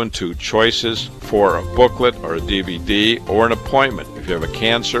at 212 Choices for a booklet or a DVD or an appointment. If you have a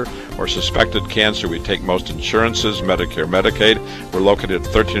cancer or suspected cancer, we take most insurances, Medicare, Medicaid. We're located at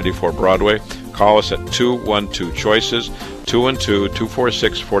 1384 Broadway. Call us at 212 Choices,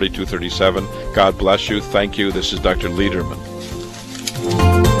 212-246-4237. God bless you. Thank you. This is Dr. Lederman.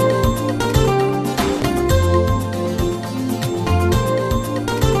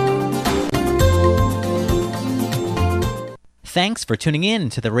 Thanks for tuning in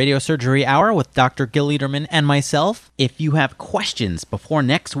to the Radio Surgery Hour with Dr. Gil Lederman and myself. If you have questions before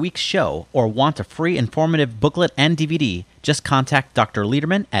next week's show or want a free informative booklet and DVD, just contact Dr.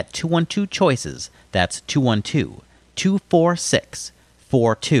 Lederman at 212-CHOICES. That's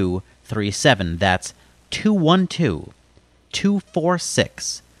 212-246-4237. That's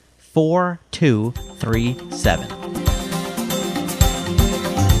 212-246-4237.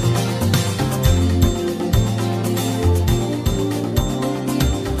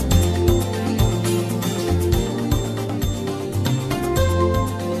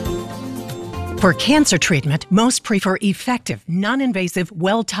 For cancer treatment, most prefer effective, non-invasive,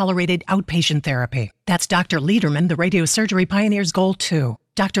 well-tolerated outpatient therapy. That's Dr. Lederman, the radiosurgery pioneer's goal, too.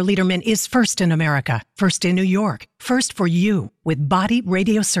 Dr. Lederman is first in America, first in New York, first for you with body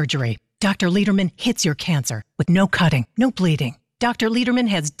radiosurgery. Dr. Lederman hits your cancer with no cutting, no bleeding. Dr. Lederman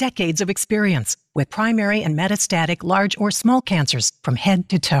has decades of experience with primary and metastatic large or small cancers from head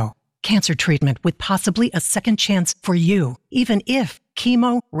to toe. Cancer treatment with possibly a second chance for you, even if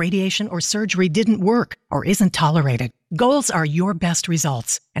chemo, radiation, or surgery didn't work or isn't tolerated. Goals are your best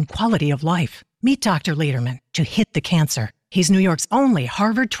results and quality of life. Meet Dr. Lederman to hit the cancer. He's New York's only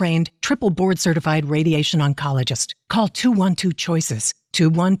Harvard-trained, triple board-certified radiation oncologist. Call 212-CHOICES,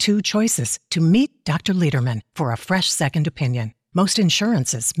 212-CHOICES to meet Dr. Lederman for a fresh second opinion. Most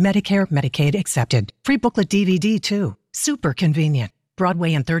insurances, Medicare, Medicaid accepted. Free booklet DVD, too. Super convenient.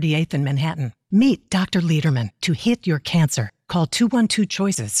 Broadway and 38th in Manhattan. Meet Dr. Lederman to hit your cancer. Call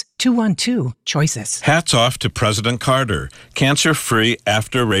 212-CHOICES, 212-CHOICES. Hats off to President Carter, cancer-free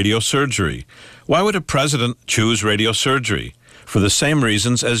after radiosurgery. Why would a president choose radiosurgery? For the same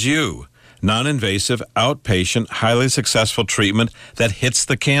reasons as you. Non-invasive, outpatient, highly successful treatment that hits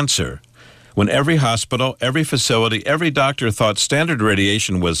the cancer. When every hospital, every facility, every doctor thought standard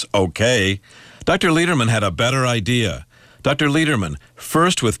radiation was okay, Dr. Lederman had a better idea. Dr. Lederman,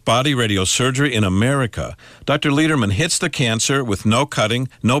 first with body radiosurgery in America. Dr. Lederman hits the cancer with no cutting,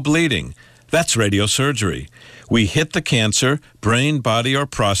 no bleeding. That's radiosurgery. We hit the cancer, brain, body, or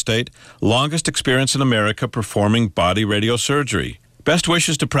prostate. Longest experience in America performing body radiosurgery. Best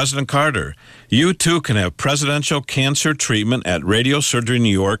wishes to President Carter. You too can have presidential cancer treatment at Radiosurgery New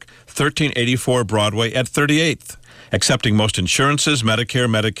York, 1384 Broadway at 38th. Accepting most insurances, Medicare,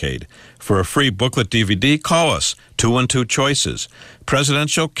 Medicaid. For a free booklet DVD, call us, 212-CHOICES.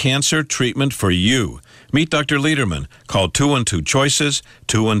 Presidential cancer treatment for you. Meet Dr. Lederman. Call 212-CHOICES,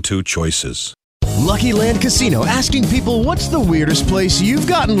 212-CHOICES. Lucky Land Casino, asking people, what's the weirdest place you've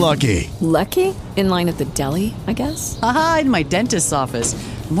gotten lucky? Lucky? In line at the deli, I guess? Aha, in my dentist's office.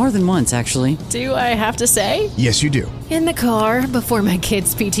 More than once, actually. Do I have to say? Yes, you do. In the car before my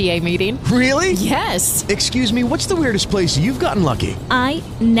kids' PTA meeting. Really? Yes. Excuse me, what's the weirdest place you've gotten lucky? I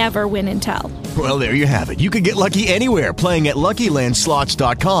never win and tell. Well, there you have it. You can get lucky anywhere, playing at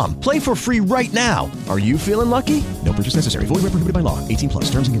LuckyLandSlots.com. Play for free right now. Are you feeling lucky? No purchase necessary. Void where prohibited by law.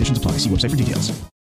 18+. Terms and conditions apply. See website for details.